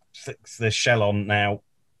the shell on now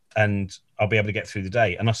and I'll be able to get through the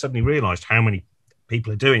day. And I suddenly realized how many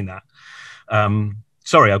people are doing that.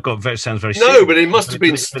 Sorry, sounds very no, serious, but it must have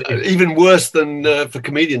been even worse than for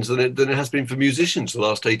comedians than it has been for musicians the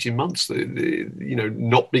last 18 months.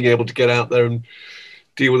 Not being able to get out there and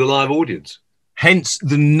deal with a live audience. Hence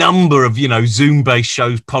the number of Zoom-based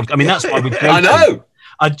shows, podcast. I mean, that's why we. I know.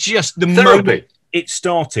 The moment it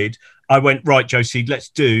started, I went, right, Josie, let's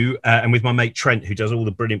do, and with my mate Trent, who does all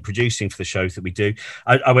the brilliant producing for the shows that we do,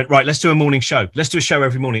 I went, right, let's do a morning show. Let's do a show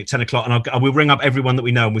every morning at 10 o'clock, and we'll ring up everyone that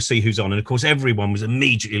we know, and we'll see who's on. And, of course, everyone was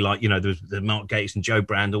immediately like, there was the Mark Gates and Joe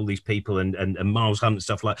Brand, all these people, and Miles Hunt and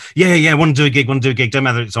stuff like, yeah, want to do a gig, don't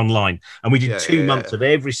matter if it's online. And we did 2 months of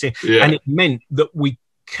every single, and it meant that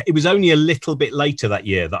it was only a little bit later that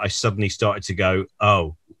year that I suddenly started to go,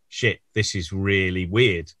 oh, shit, this is really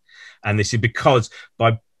weird. And this is because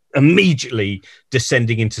by immediately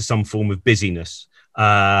descending into some form of busyness,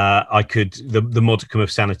 I could the modicum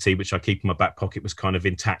of sanity which I keep in my back pocket was kind of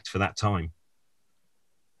intact for that time.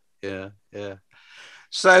 Yeah.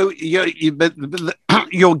 So your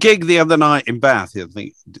gig the other night in Bath,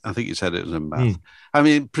 I think you said it was in Bath. I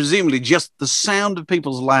mean, presumably just the sound of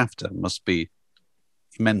people's laughter must be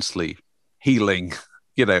immensely healing,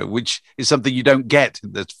 which is something you don't get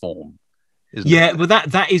in this form. Yeah, well,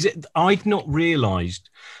 that is it. I'd not realised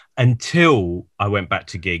until I went back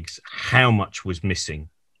to gigs how much was missing.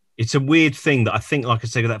 It's a weird thing that I think, like I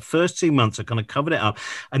said, that first 2 months I kind of covered it up,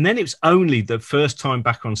 and then it was only the first time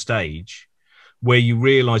back on stage where you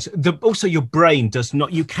realise also your brain does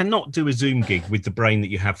not. You cannot do a Zoom gig with the brain that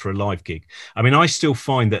you have for a live gig. I mean, I still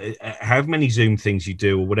find that however many Zoom things you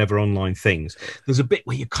do or whatever online things, there's a bit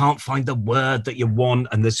where you can't find the word that you want,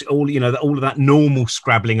 and there's all of that normal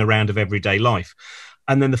scrabbling around of everyday life.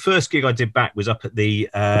 And then the first gig I did back was up at the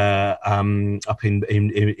up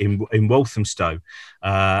in Walthamstow,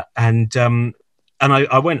 and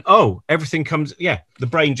I went, oh, everything comes, the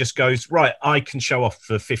brain just goes, right, I can show off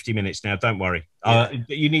for 50 minutes now, don't worry.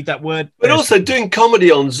 You need that word. But also doing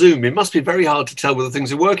comedy on Zoom, it must be very hard to tell whether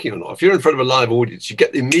things are working or not. If you're in front of a live audience, you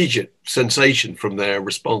get the immediate sensation from their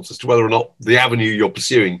response as to whether or not the avenue you're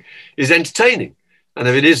pursuing is entertaining. And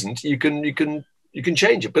if it isn't, you can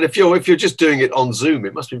change it. But if you're just doing it on Zoom,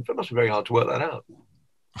 it must be very hard to work that out.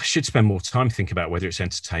 I should spend more time thinking about whether it's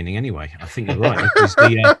entertaining anyway. I think you're right.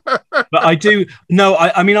 But I do. No,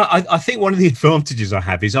 I think one of the advantages I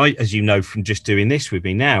have is as you know from just doing this with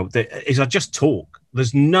me now, is I just talk.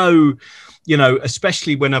 There's no,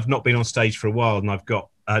 especially when I've not been on stage for a while and I've got,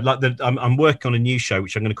 I'm working on a new show,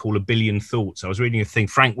 which I'm going to call A Billion Thoughts. I was reading a thing,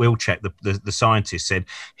 Frank Wilczek, the scientist, said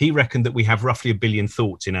he reckoned that we have roughly 1 billion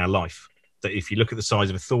thoughts in our life. That if you look at the size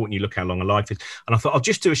of a thought and you look how long a life is, and I thought I'll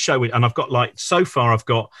just do a show and I've got so far I've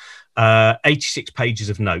got 86 pages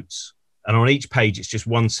of notes, and on each page it's just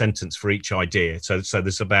one sentence for each idea. So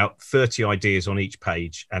there's about 30 ideas on each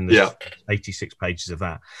page, and there's 86 pages of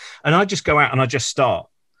that. And I just go out and I just start.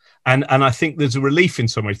 And I think there's a relief in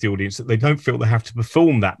some ways to the audience that they don't feel they have to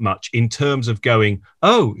perform that much in terms of going,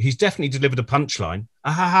 oh, he's definitely delivered a punchline.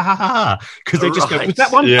 Because they just go, was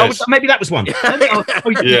that one? Yes. Oh, maybe that was one.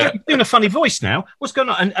 You're doing a funny voice now. What's going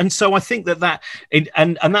on? And so I think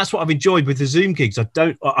and that's what I've enjoyed with the Zoom gigs.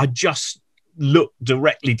 I just look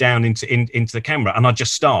directly down into the camera and I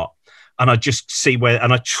just start. And I just see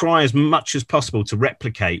and I try as much as possible to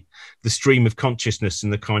replicate the stream of consciousness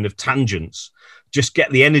and the kind of tangents, just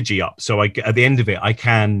get the energy up. So at the end of it, I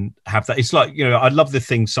can have that. It's like, I love the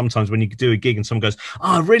thing sometimes when you do a gig and someone goes,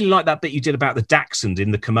 oh, I really like that bit you did about the dachshund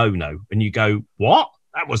in the kimono. And you go, what?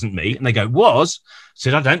 That wasn't me. And they go, was? I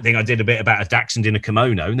said, I don't think I did a bit about a dachshund in a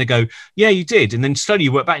kimono. And they go, yeah, you did. And then slowly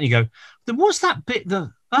you work back and you go, then what's that bit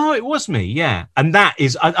oh, it was me, yeah. And that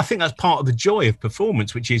is, I think that's part of the joy of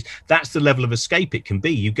performance, which is that's the level of escape it can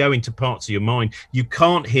be. You go into parts of your mind. You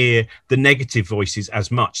can't hear the negative voices as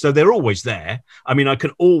much. So they're always there. I mean, I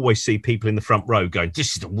can always see people in the front row going,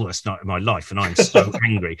 this is the worst night of my life, and I'm so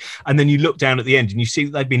angry. And then you look down at the end and you see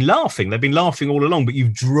that they've been laughing. They've been laughing all along, but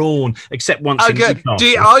you've drawn, except once. Okay.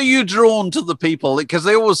 Are you drawn to the people? Because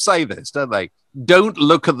they always say this, don't they? Don't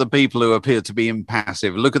look at the people who appear to be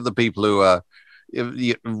impassive. Look at the people who are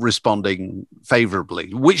responding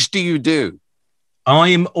favorably. Which do you do? I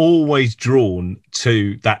am always drawn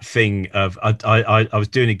to that thing of I was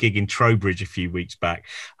doing a gig in Trowbridge a few weeks back,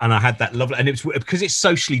 and I had that lovely, and it was because it's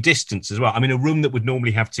socially distanced as well. I mean, a room that would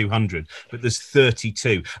normally have 200, but there's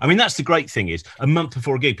 32. I mean, that's the great thing is a month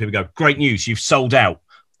before a gig, people go, great news, you've sold out.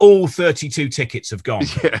 all 32 tickets have gone.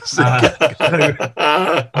 Yes.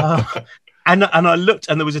 And I looked,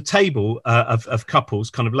 and there was a table of couples,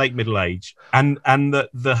 kind of late middle age, and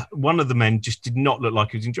the one of the men just did not look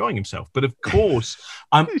like he was enjoying himself. But of course,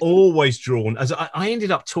 I'm always drawn, as I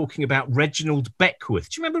ended up talking about Reginald Beckworth.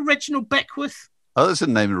 Do you remember Reginald Beckworth? Oh, that's a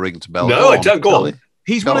name that rings a bell. No, I don't. Go on.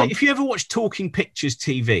 He's if you ever watch Talking Pictures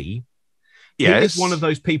TV. Yes. He's one of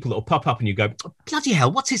those people that will pop up and you go, oh, bloody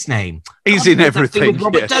hell, what's his name? He's in everything. With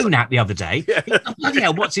Robert Donat the other day. Oh, bloody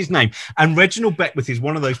hell, what's his name? And Reginald Beckworth is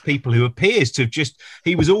one of those people who appears to have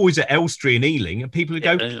he was always at Elstree and Ealing, and people would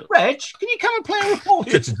go, Reg, can you come and play a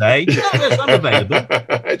reporter today? Yes, I'm available.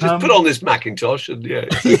 Just put on this Macintosh and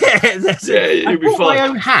that's it. You'll be fine. My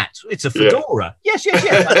own hat. It's a fedora. Yeah.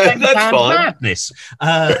 Yes. That's fine. Madness.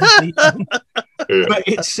 But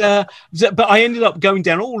it's but I ended up going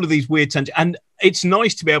down all of these weird tangents, and it's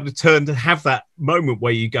nice to be able to turn to have that moment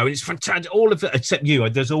where you go, and it's fantastic. All of it, except you,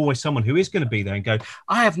 there's always someone who is going to be there and go,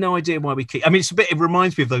 I have no idea why we keep. I mean, it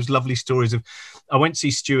reminds me of those lovely stories of. I went to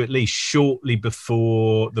see Stuart Lee shortly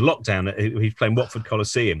before the lockdown. He's playing Watford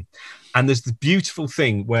Coliseum, and there's the beautiful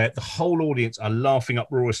thing where the whole audience are laughing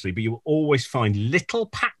uproariously, but you will always find little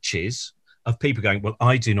patches of people going, well,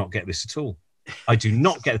 I do not get this at all. I do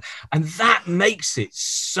not get it. And that makes it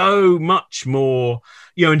so much more,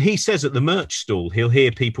 and he says at the merch stall, he'll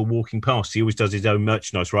hear people walking past. He always does his own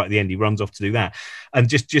merchandise right at the end. He runs off to do that. And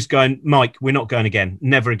just going, Mike, we're not going again.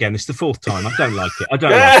 Never again. It's the fourth time. I don't like it. I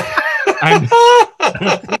don't like it. And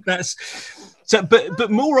I think that's so,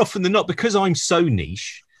 but more often than not, because I'm so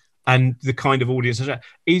niche and the kind of audience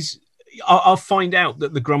I'll find out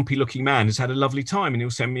that the grumpy-looking man has had a lovely time, and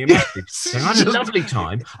he'll send me a message saying, "I had a lovely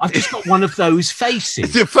time. I've just got one of those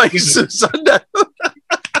faces." The faces, I know.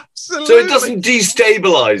 So it doesn't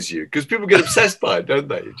destabilize you, because people get obsessed by it, don't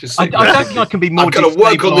they? Just I don't think I can be more. I've got to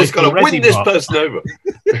work on this. Got to win this person over.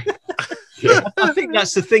 Yeah. I think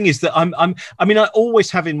that's the thing, is that I mean, I always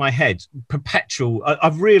have in my head perpetual.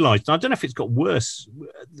 I've realised, I don't know if it's got worse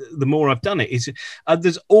the more I've done it. Is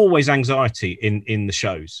there's always anxiety in the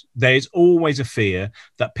shows. There's always a fear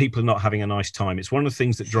that people are not having a nice time. It's one of the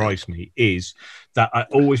things that drives me, is that I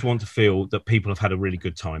always want to feel that people have had a really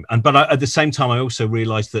good time. But at the same time, I also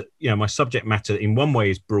realise that my subject matter in one way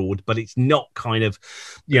is broad, but it's not kind of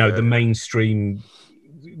the mainstream.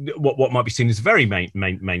 What might be seen as very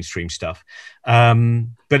mainstream stuff,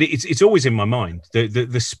 but it's always in my mind.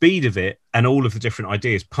 The speed of it and all of the different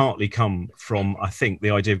ideas partly come from, I think,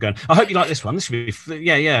 the idea of going, I hope you like this one. This should be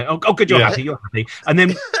yeah. Oh, good, you're happy. And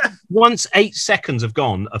then once 8 seconds have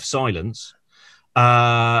gone of silence,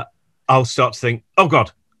 I'll start to think, oh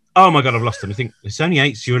God, oh my God, I've lost them. I think it's only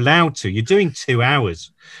 8, so you're allowed to. You're doing 2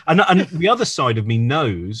 hours, and the other side of me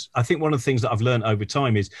knows. I think one of the things that I've learned over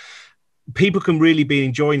time is, people can really be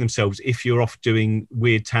enjoying themselves if you're off doing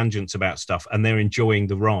weird tangents about stuff and they're enjoying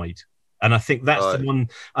the ride. And I think that's the one.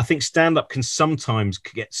 I think stand-up can sometimes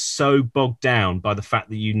get so bogged down by the fact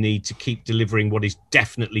that you need to keep delivering what is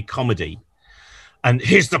definitely comedy. And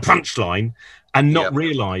here's the punchline, and not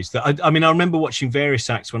realise that. I mean, I remember watching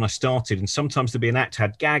various acts when I started, and sometimes there'd be an act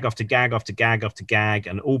had gag after gag after gag after gag,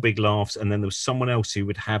 and all big laughs, and then there was someone else who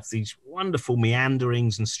would have these wonderful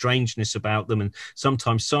meanderings and strangeness about them, and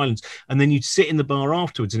sometimes silence. And then you'd sit in the bar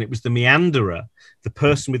afterwards, and it was the meanderer, the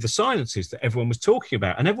person with the silences that everyone was talking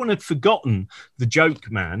about, and everyone had forgotten the joke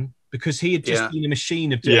man, because he had just been a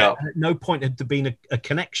machine of doing it. At no point had there been a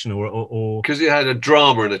connection or because he had a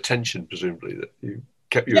drama and a tension, presumably, that you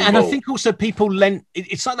kept you involved. And I think also people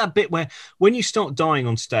it's like that bit where when you start dying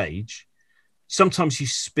on stage, sometimes you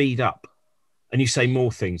speed up and you say more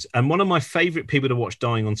things. And one of my favourite people to watch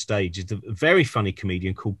dying on stage is a very funny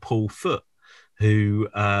comedian called Paul Foote, who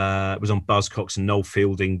was on Buzzcocks, and Noel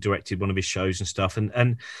Fielding directed one of his shows and stuff.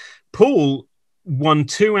 And Paul won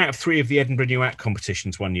 2 out of 3 of the Edinburgh New Act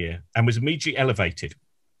competitions one year and was immediately elevated.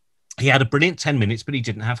 He had a brilliant 10 minutes, but he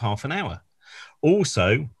didn't have half an hour.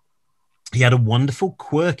 Also, he had a wonderful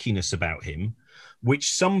quirkiness about him,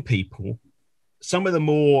 which some people, some of the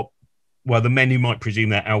more, the men who might presume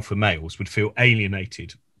they're alpha males, would feel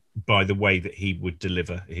alienated by the way that he would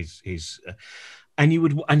deliver his and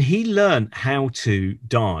he learned how to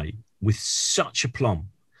die with such aplomb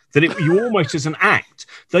that you almost, as an act,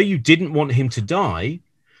 though you didn't want him to die,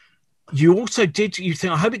 you also did. You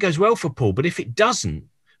think, I hope it goes well for Paul, but if it doesn't,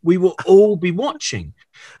 we will all be watching,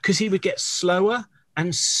 because he would get slower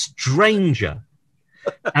and stranger.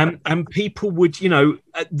 And people would,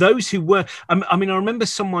 those who were, I mean, I remember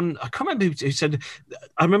someone, I can't remember who said,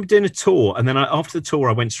 I remember doing a tour, and then after the tour,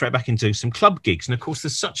 I went straight back into some club gigs. And of course,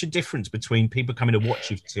 there's such a difference between people coming to watch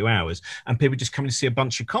you for 2 hours and people just coming to see a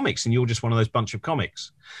bunch of comics, and you're just one of those bunch of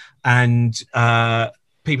comics. And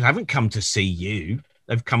people haven't come to see you.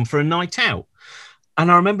 They've come for a night out.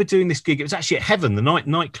 And I remember doing this gig. It was actually at Heaven, the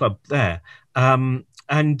nightclub there. And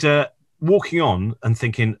walking on and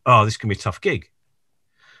thinking, oh, this can be a tough gig.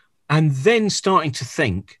 And then starting to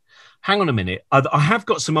think, hang on a minute, I have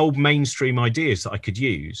got some old mainstream ideas that I could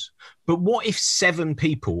use. But what if 7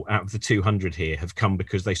 people out of the 200 here have come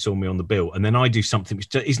because they saw me on the bill, and then I do something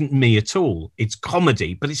which isn't me at all? It's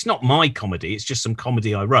comedy, but it's not my comedy. It's just some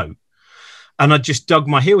comedy I wrote. And I just dug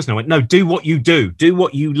my heels and I went, no, do what you do. Do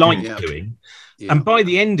what you like doing. Yeah. And by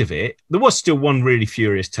the end of it, there was still one really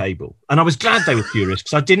furious table. And I was glad they were furious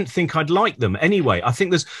because I didn't think I'd like them anyway. I think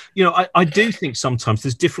there's, you know, I do think sometimes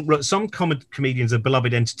there's different, some comedians are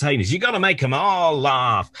beloved entertainers. You got to make them all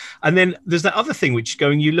laugh. And then there's that other thing which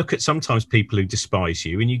going, you look at sometimes people who despise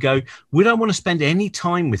you and you go, we don't want to spend any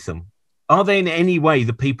time with them. Are they in any way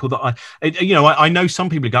the people that I know some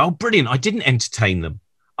people go, oh, brilliant, I didn't entertain them.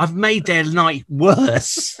 I've made their night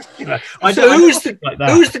worse. You know, who's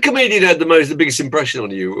the comedian who had the biggest impression on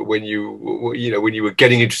you when you were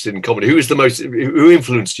getting interested in comedy? Who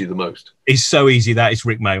influenced you the most? It's so easy. That is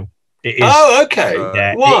Rick Mayall. It is. Oh, okay.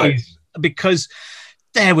 Yeah, why? Because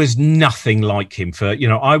there was nothing like him for,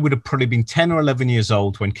 I would have probably been 10 or 11 years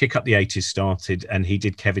old when Kick Up the 80s started and he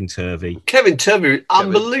did Kevin Turvey. Kevin Turvey,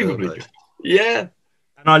 unbelievably good. Yeah.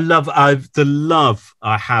 And I love the love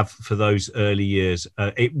I have for those early years.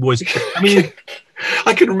 It was, I mean,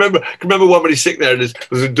 I can remember one when he's sitting there and there's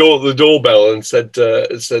the doorbell and said,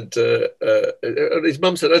 his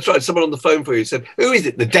mum said, that's right, someone on the phone for you. He said, who is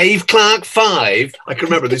it? The Dave Clark 5? I can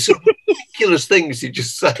remember these sort of ridiculous things he'd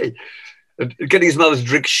just say. And getting his mother to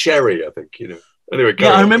drink sherry, I think, Anyway,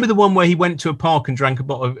 yeah, I remember the one where he went to a park and drank a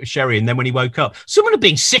bottle of sherry, and then when he woke up, someone had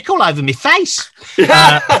been sick all over my face.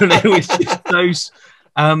 And it was just those.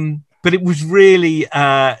 But it was really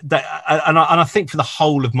and I think for the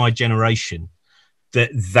whole of my generation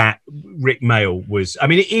that Rick Mayall was. I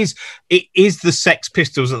mean, it is the Sex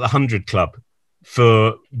Pistols at the 100 Club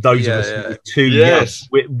for those of us who were too young.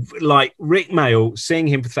 Like Rick Mayall, seeing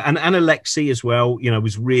him and Alexi as well,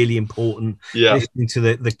 was really important. Yeah, listening to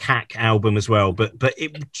the CAC album as well, but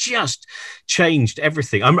it just changed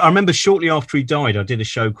everything. I remember shortly after he died, I did a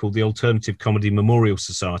show called the Alternative Comedy Memorial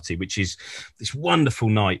Society, which is this wonderful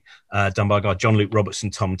night done by a guy John Luke Roberts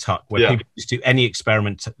and Tom Tuck, where people just do any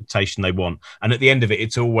experimentation they want, and at the end of it,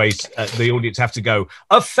 it's always the audience have to go,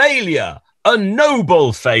 a failure. A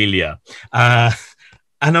noble failure. And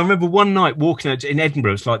I remember one night walking out in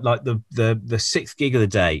Edinburgh, it's like the 6th gig of the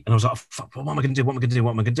day. And I was like, fuck, what am I going to do? What am I going to do?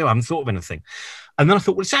 What am I going to do? I haven't thought of anything. And then I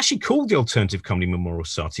thought, well, it's actually called the Alternative Comedy Memorial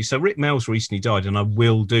Society. So Rick Mayall's recently died, and I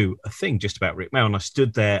will do a thing just about Rick Mayall. And I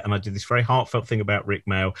stood there and I did this very heartfelt thing about Rick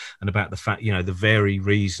Mayall and about the fact, the very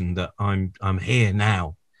reason that I'm here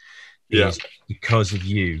now is because of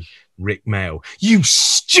you, Rick Mayall. You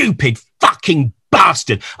stupid fucking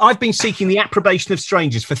bastard. I've been seeking the approbation of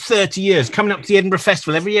strangers for 30 years, coming up to the Edinburgh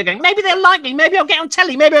Festival every year going, maybe they'll like me, maybe I'll get on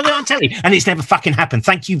telly, and it's never fucking happened.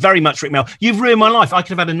 Thank you very much, Rick Mayall. You've ruined my life. I could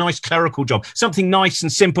have had a nice clerical job, something nice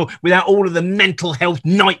and simple without all of the mental health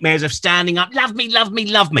nightmares of standing up, love me, love me,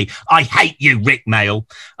 love me. I hate you, Rick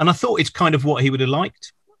Mayall. And I thought it's kind of what he would have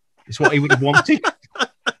liked. It's what he would have wanted.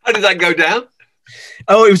 How did that go down?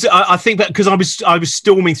 Oh, it was. I think that because I was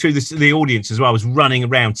storming through the audience as well. I was running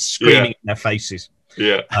around screaming in their faces.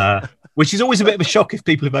 Yeah, which is always a bit of a shock if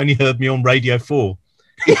people have only heard me on Radio 4.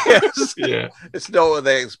 Yes, it's not what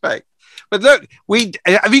they expect. But look,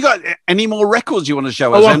 have you got any more records you want to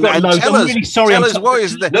show us? I've got loads. I'm really sorry. Tell us what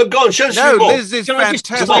is the... No, go on, show us more. Liz is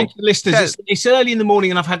fantastic. Listeners, it's early in the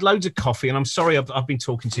morning and I've had loads of coffee and I'm sorry I've been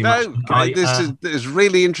talking too much. This is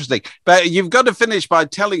really interesting. But you've got to finish by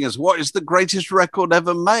telling us what is the greatest record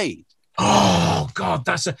ever made. Oh God,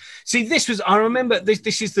 this was. I remember this.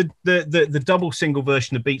 This is the double single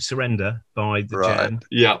version of Beat Surrender by the Jam.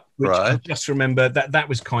 Yeah, I just remember that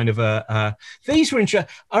was kind of these were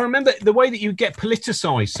interesting. I remember the way that you get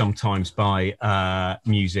politicized sometimes by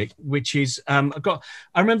music, which is I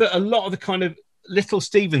remember a lot of the kind of Little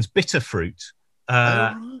Steven's Bitter Fruit,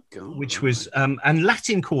 which was and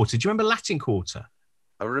Latin Quarter. Do you remember Latin Quarter?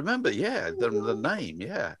 I remember, the name,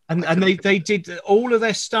 And they did all of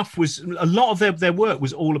their stuff was a lot of their work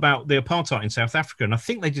was all about the apartheid in South Africa, and I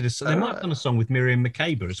think they did they might have done a song with Miriam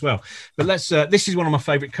Makeba as well. But let's this is one of my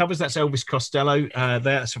favourite covers. That's Elvis Costello.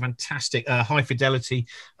 That's a fantastic high fidelity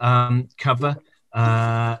cover.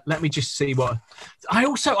 Let me just see what I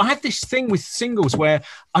have this thing with singles where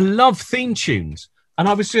I love theme tunes. And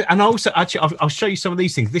I'll show you some of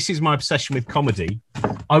these things. This is my obsession with comedy.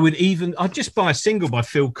 I'd just buy a single by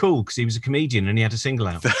Phil Cool because he was a comedian and he had a single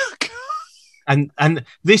out. And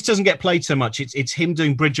this doesn't get played so much. It's him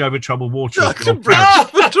doing Bridge Over Troubled Water.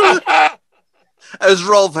 As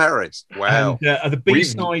Rolf Harris. Wow. And, the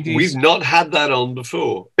B-side is... We've not had that on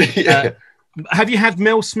before. Have you had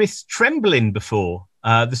Mel Smith's Trembling before?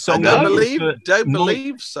 The song... I don't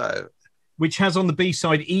believe so. Which has on the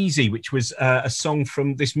B-side Easy, which was a song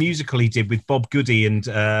from this musical he did with Bob Goody and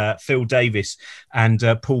Phil Davis and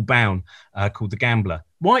Paul Bown called The Gambler.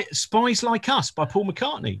 Why Spies Like Us by Paul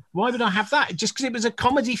McCartney? Why would I have that? Just because it was a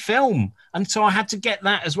comedy film, and so I had to get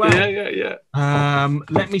that as well. Yeah.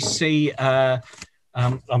 Let me see.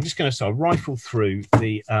 I'm just going to rifle through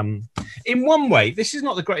the. In one way, this is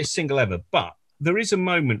not the greatest single ever, but there is a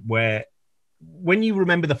moment where, when you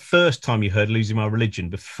remember the first time you heard "Losing My Religion"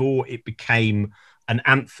 before it became an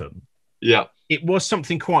anthem. Yeah. It was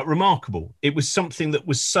something quite remarkable. It was something that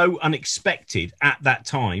was so unexpected at that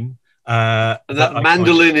time. And that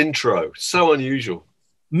mandolin intro, so unusual.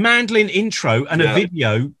 Mandolin intro and a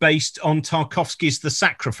video based on Tarkovsky's The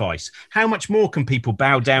Sacrifice. How much more can people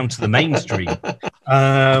bow down to the mainstream?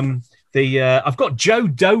 I've got Joe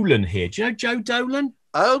Dolan here. Do you know Joe Dolan?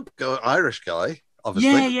 Oh, Irish guy,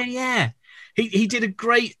 obviously. Yeah. He did a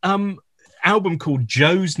great album called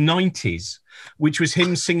Joe's 90s, which was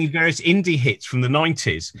him singing various indie hits from the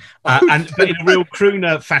 90s, but in a real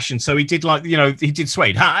crooner fashion. So he did he did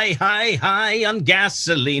Suede, high on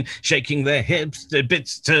gasoline, shaking their hips, the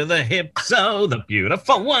bits to the hips, oh, the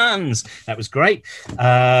beautiful ones. That was great.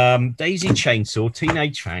 Daisy Chainsaw,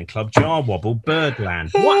 Teenage Fan Club, Jar Wobble,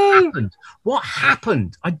 Birdland. What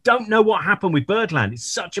happened? I don't know what happened with Birdland. It's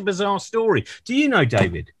such a bizarre story. Do you know,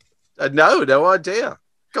 David? No idea.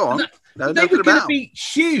 Go on. No, they were going to be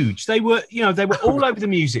huge. They were all over the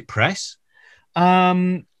music press.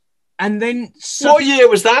 And then... What year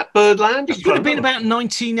was that, Birdland? It could have been about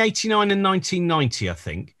 1989 and 1990, I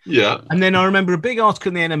think. Yeah. And then I remember a big article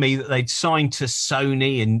in the NME that they'd signed to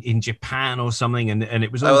Sony in Japan or something, and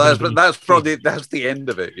it was... that's the end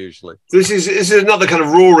of it, usually. This is another kind of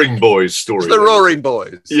Roaring Boys story. It's the Roaring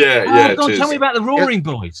Boys. Yeah. God, tell me about the Roaring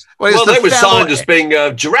Boys. Well, they were signed as being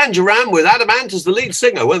Duran Duran with Adamant as the lead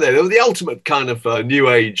singer, weren't they? They were the ultimate kind of new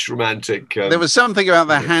age romantic... there was something about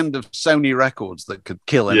the hand of Sony Records that could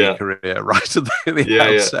kill any career right at the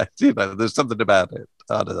outset. You know, there's something about it.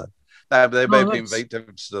 I don't know. They may have been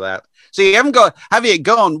victims to that. So you have you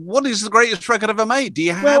gone? What is the greatest record ever made? Do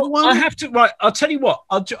you have one? I have to. Right, I'll tell you what.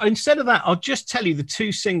 Instead of that, I'll just tell you the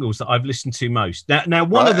two singles that I've listened to most. Now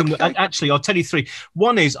one of them, actually, I'll tell you three.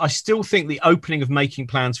 One is I still think the opening of "Making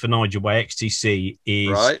Plans for Nigel" by XTC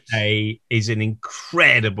is an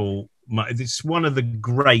incredible. It's one of the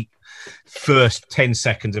great first 10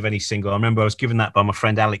 seconds of any single. I remember I was given that by my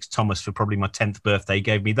friend Alex Thomas for probably my 10th birthday. He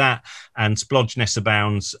gave me that and Splodgeness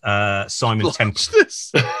Abounds, Simon Temple.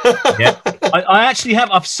 Yeah, I actually have.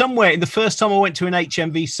 I've somewhere in the first time I went to an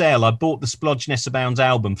HMV sale, I bought the Splodgeness Abounds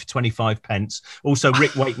album for 25 pence. Also,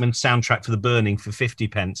 Rick Wakeman's soundtrack for The Burning for 50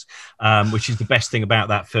 pence, which is the best thing about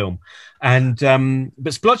that film. And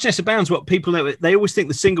but Splodgeness Abounds, what people know, they always think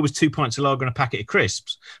the single was 2 pints of lager and a packet of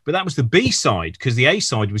crisps, but that was the B side because the A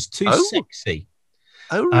side was too sexy.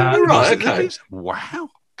 Oh, right. Okay. Wow.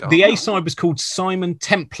 God. The A side was called Simon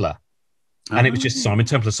Templar. And it was just Simon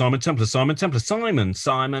Templar. Simon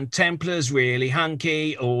Templar's really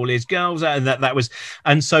hunky, all his girls. And that was,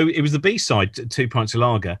 and so it was the B side, 2 pints of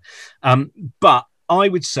lager. But I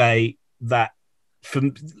would say that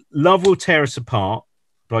from Love Will Tear Us Apart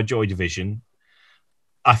by Joy Division,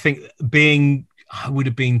 I think I would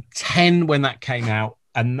have been 10 when that came out,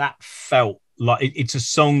 and that felt like it's a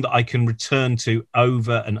song that I can return to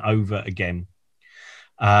over and over again.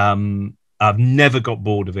 I've never got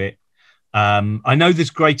bored of it. I know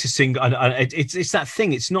there's greater single. It's that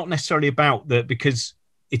thing. It's not necessarily about because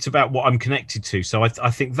it's about what I'm connected to. So I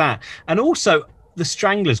think that, and also the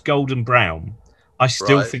Stranglers, Golden Brown. I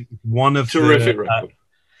still think one of terrific record.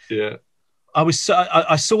 Yeah, I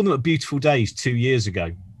saw them at Beautiful Days 2 years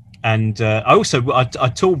ago. And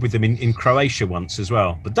I toured with them in Croatia once as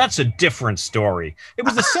well. But that's a different story. It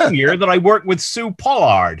was the same year that I worked with Sue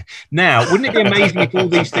Pollard. Now, wouldn't it be amazing if all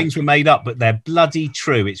these things were made up, but they're bloody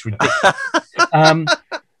true? It's ridiculous.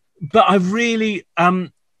 But I really,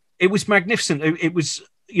 it was magnificent. It was,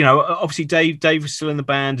 obviously Dave was still in the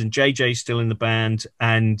band and JJ's still in the band.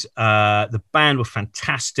 And the band were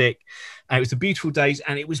fantastic. And it was the Beautiful Days,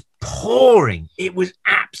 and it was pouring. It was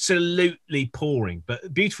absolutely pouring.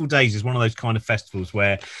 But Beautiful Days is one of those kind of festivals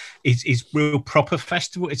where it's real proper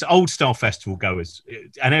festival. It's old style festival goers,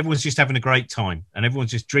 and everyone's just having a great time, and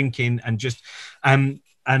everyone's just drinking and just and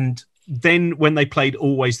then when they played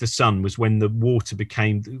Always the Sun was when the water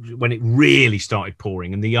when it really started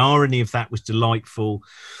pouring, and the irony of that was delightful.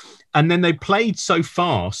 And then they played so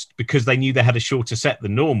fast because they knew they had a shorter set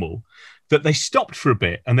than normal that they stopped for a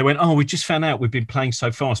bit and they went, oh, we just found out we've been playing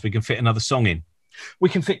so fast we can fit another song in. We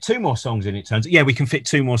can fit 2 more songs in, it turns out. Yeah, we can fit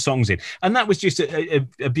 2 more songs in. And that was just a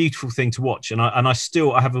beautiful thing to watch. And I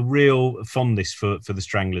have a real fondness for the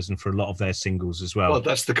Stranglers and for a lot of their singles as well. Well,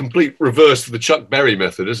 that's the complete reverse of the Chuck Berry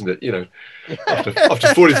method, isn't it? You know,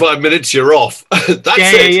 after 45 minutes, you're off. That's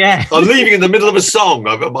it. Yeah. I'm leaving in the middle of a song.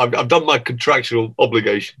 I've done my contractual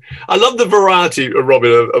obligation. I love the variety,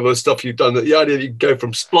 Robin, of the stuff you've done. The idea that you go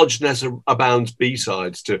from Splodgeness Abounds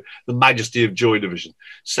B-sides to The Majesty of Joy Division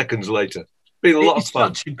seconds later. Been a lot of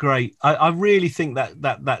fun. Such a great. I really think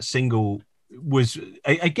that single was,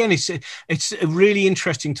 again, it's a really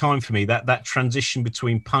interesting time for me, that transition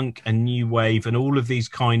between punk and new wave and all of these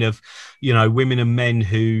kind of, you know, women and men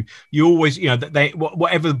who you always, you know, that they,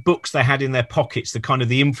 whatever books they had in their pockets, the kind of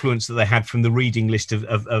the influence that they had from the reading list of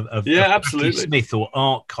absolutely, Smith or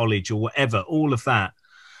Art College or whatever, all of that.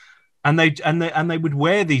 And they would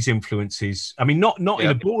wear these influences. I mean, not in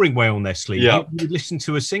a boring way on their sleeve. You would listen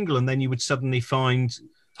to a single, and then you would suddenly find.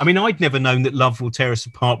 I mean, I'd never known that "Love Will Tear Us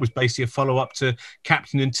Apart" was basically a follow-up to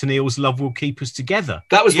Captain and Tennille's "Love Will Keep Us Together."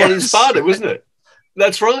 That was what inspired it, wasn't it?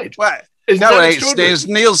 That's right. Well, it's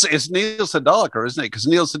Neil Sedaka, isn't it? Because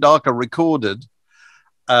Neil Sedaka recorded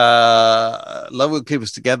 "Love Will Keep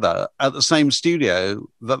Us Together" at the same studio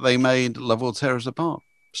that they made "Love Will Tear Us Apart."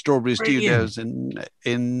 Strawberry Studios in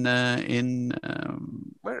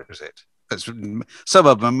where is it? It's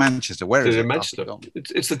suburb of Manchester. Where is it? Manchester.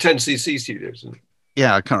 It's the 10cc studios, isn't it?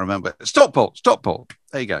 Yeah, I can't remember. Stockport.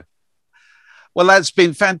 There you go. Well, that's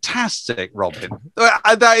been fantastic, Robin.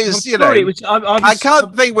 That is, you know, I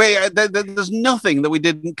can't think there's nothing that we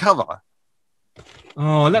didn't cover.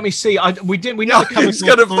 Oh, let me see. We never covered. He's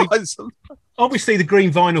going to find some. Obviously, the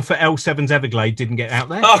green vinyl for L7's Everglade didn't get out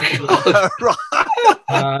there. Oh, right.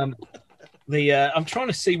 I'm trying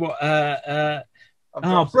to see what.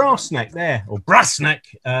 Brass Neck there, or Brass Neck.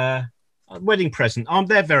 Wedding Present.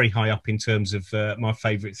 They're very high up in terms of my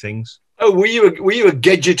favourite things. Oh, were you a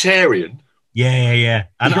Gedgetarian? Yeah.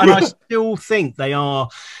 And I still think they are.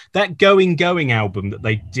 That Going album that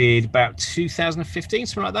they did about 2015,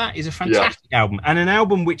 something like that, is a fantastic album. And an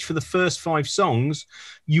album which, for the first 5 songs,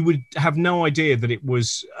 you would have no idea that it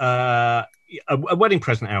was a Wedding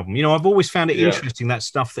Present album. You know, I've always found it interesting, that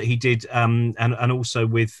stuff that he did, and also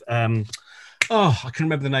with... I can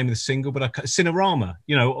remember the name of the single, but Cinerama,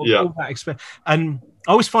 you know, all that. And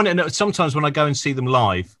I always find it, sometimes when I go and see them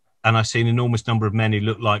live, and I see an enormous number of men who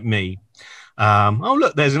look like me,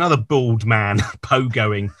 look, there's another bald man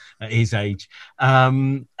pogoing at his age.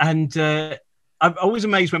 I'm always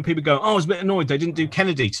amazed when people go, I was a bit annoyed they didn't do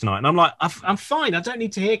Kennedy tonight. And I'm like, I'm fine. I don't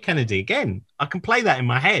need to hear Kennedy again. I can play that in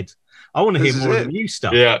my head. I want to hear more of the new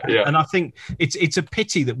stuff. Yeah. And I think it's a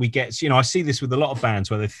pity that we get, you know, I see this with a lot of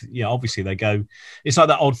bands where obviously they go, it's like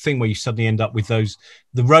that odd thing where you suddenly end up with the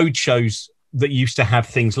road shows that used to have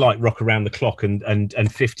things like Rock Around the Clock and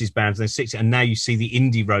 50s bands and 60s, and now you see the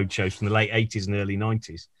indie road shows from the late 80s and early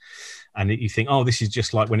 90s, and you think, oh, this is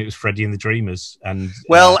just like when it was Freddie and the Dreamers. And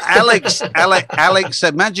Alex,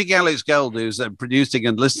 Magic Alex Gold, who's producing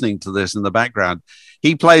and listening to this in the background,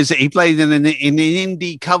 he played in an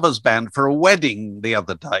indie covers band for a wedding the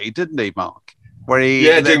other day, didn't he, Mark?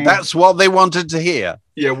 Where that's what they wanted to hear.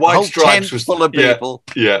 Yeah, White Stripes was full of people.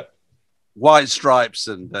 Yeah. White Stripes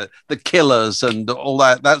and the Killers and all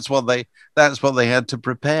that. That's what they had to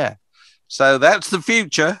prepare. So that's the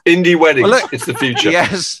future. Indie weddings. Well, it's the future.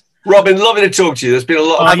 Yes. Robin, lovely to talk to you. There's been a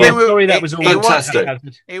lot of sorry, that was all fantastic.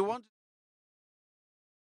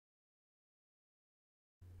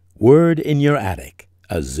 Word in Your Attic,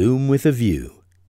 a Zoom with a View.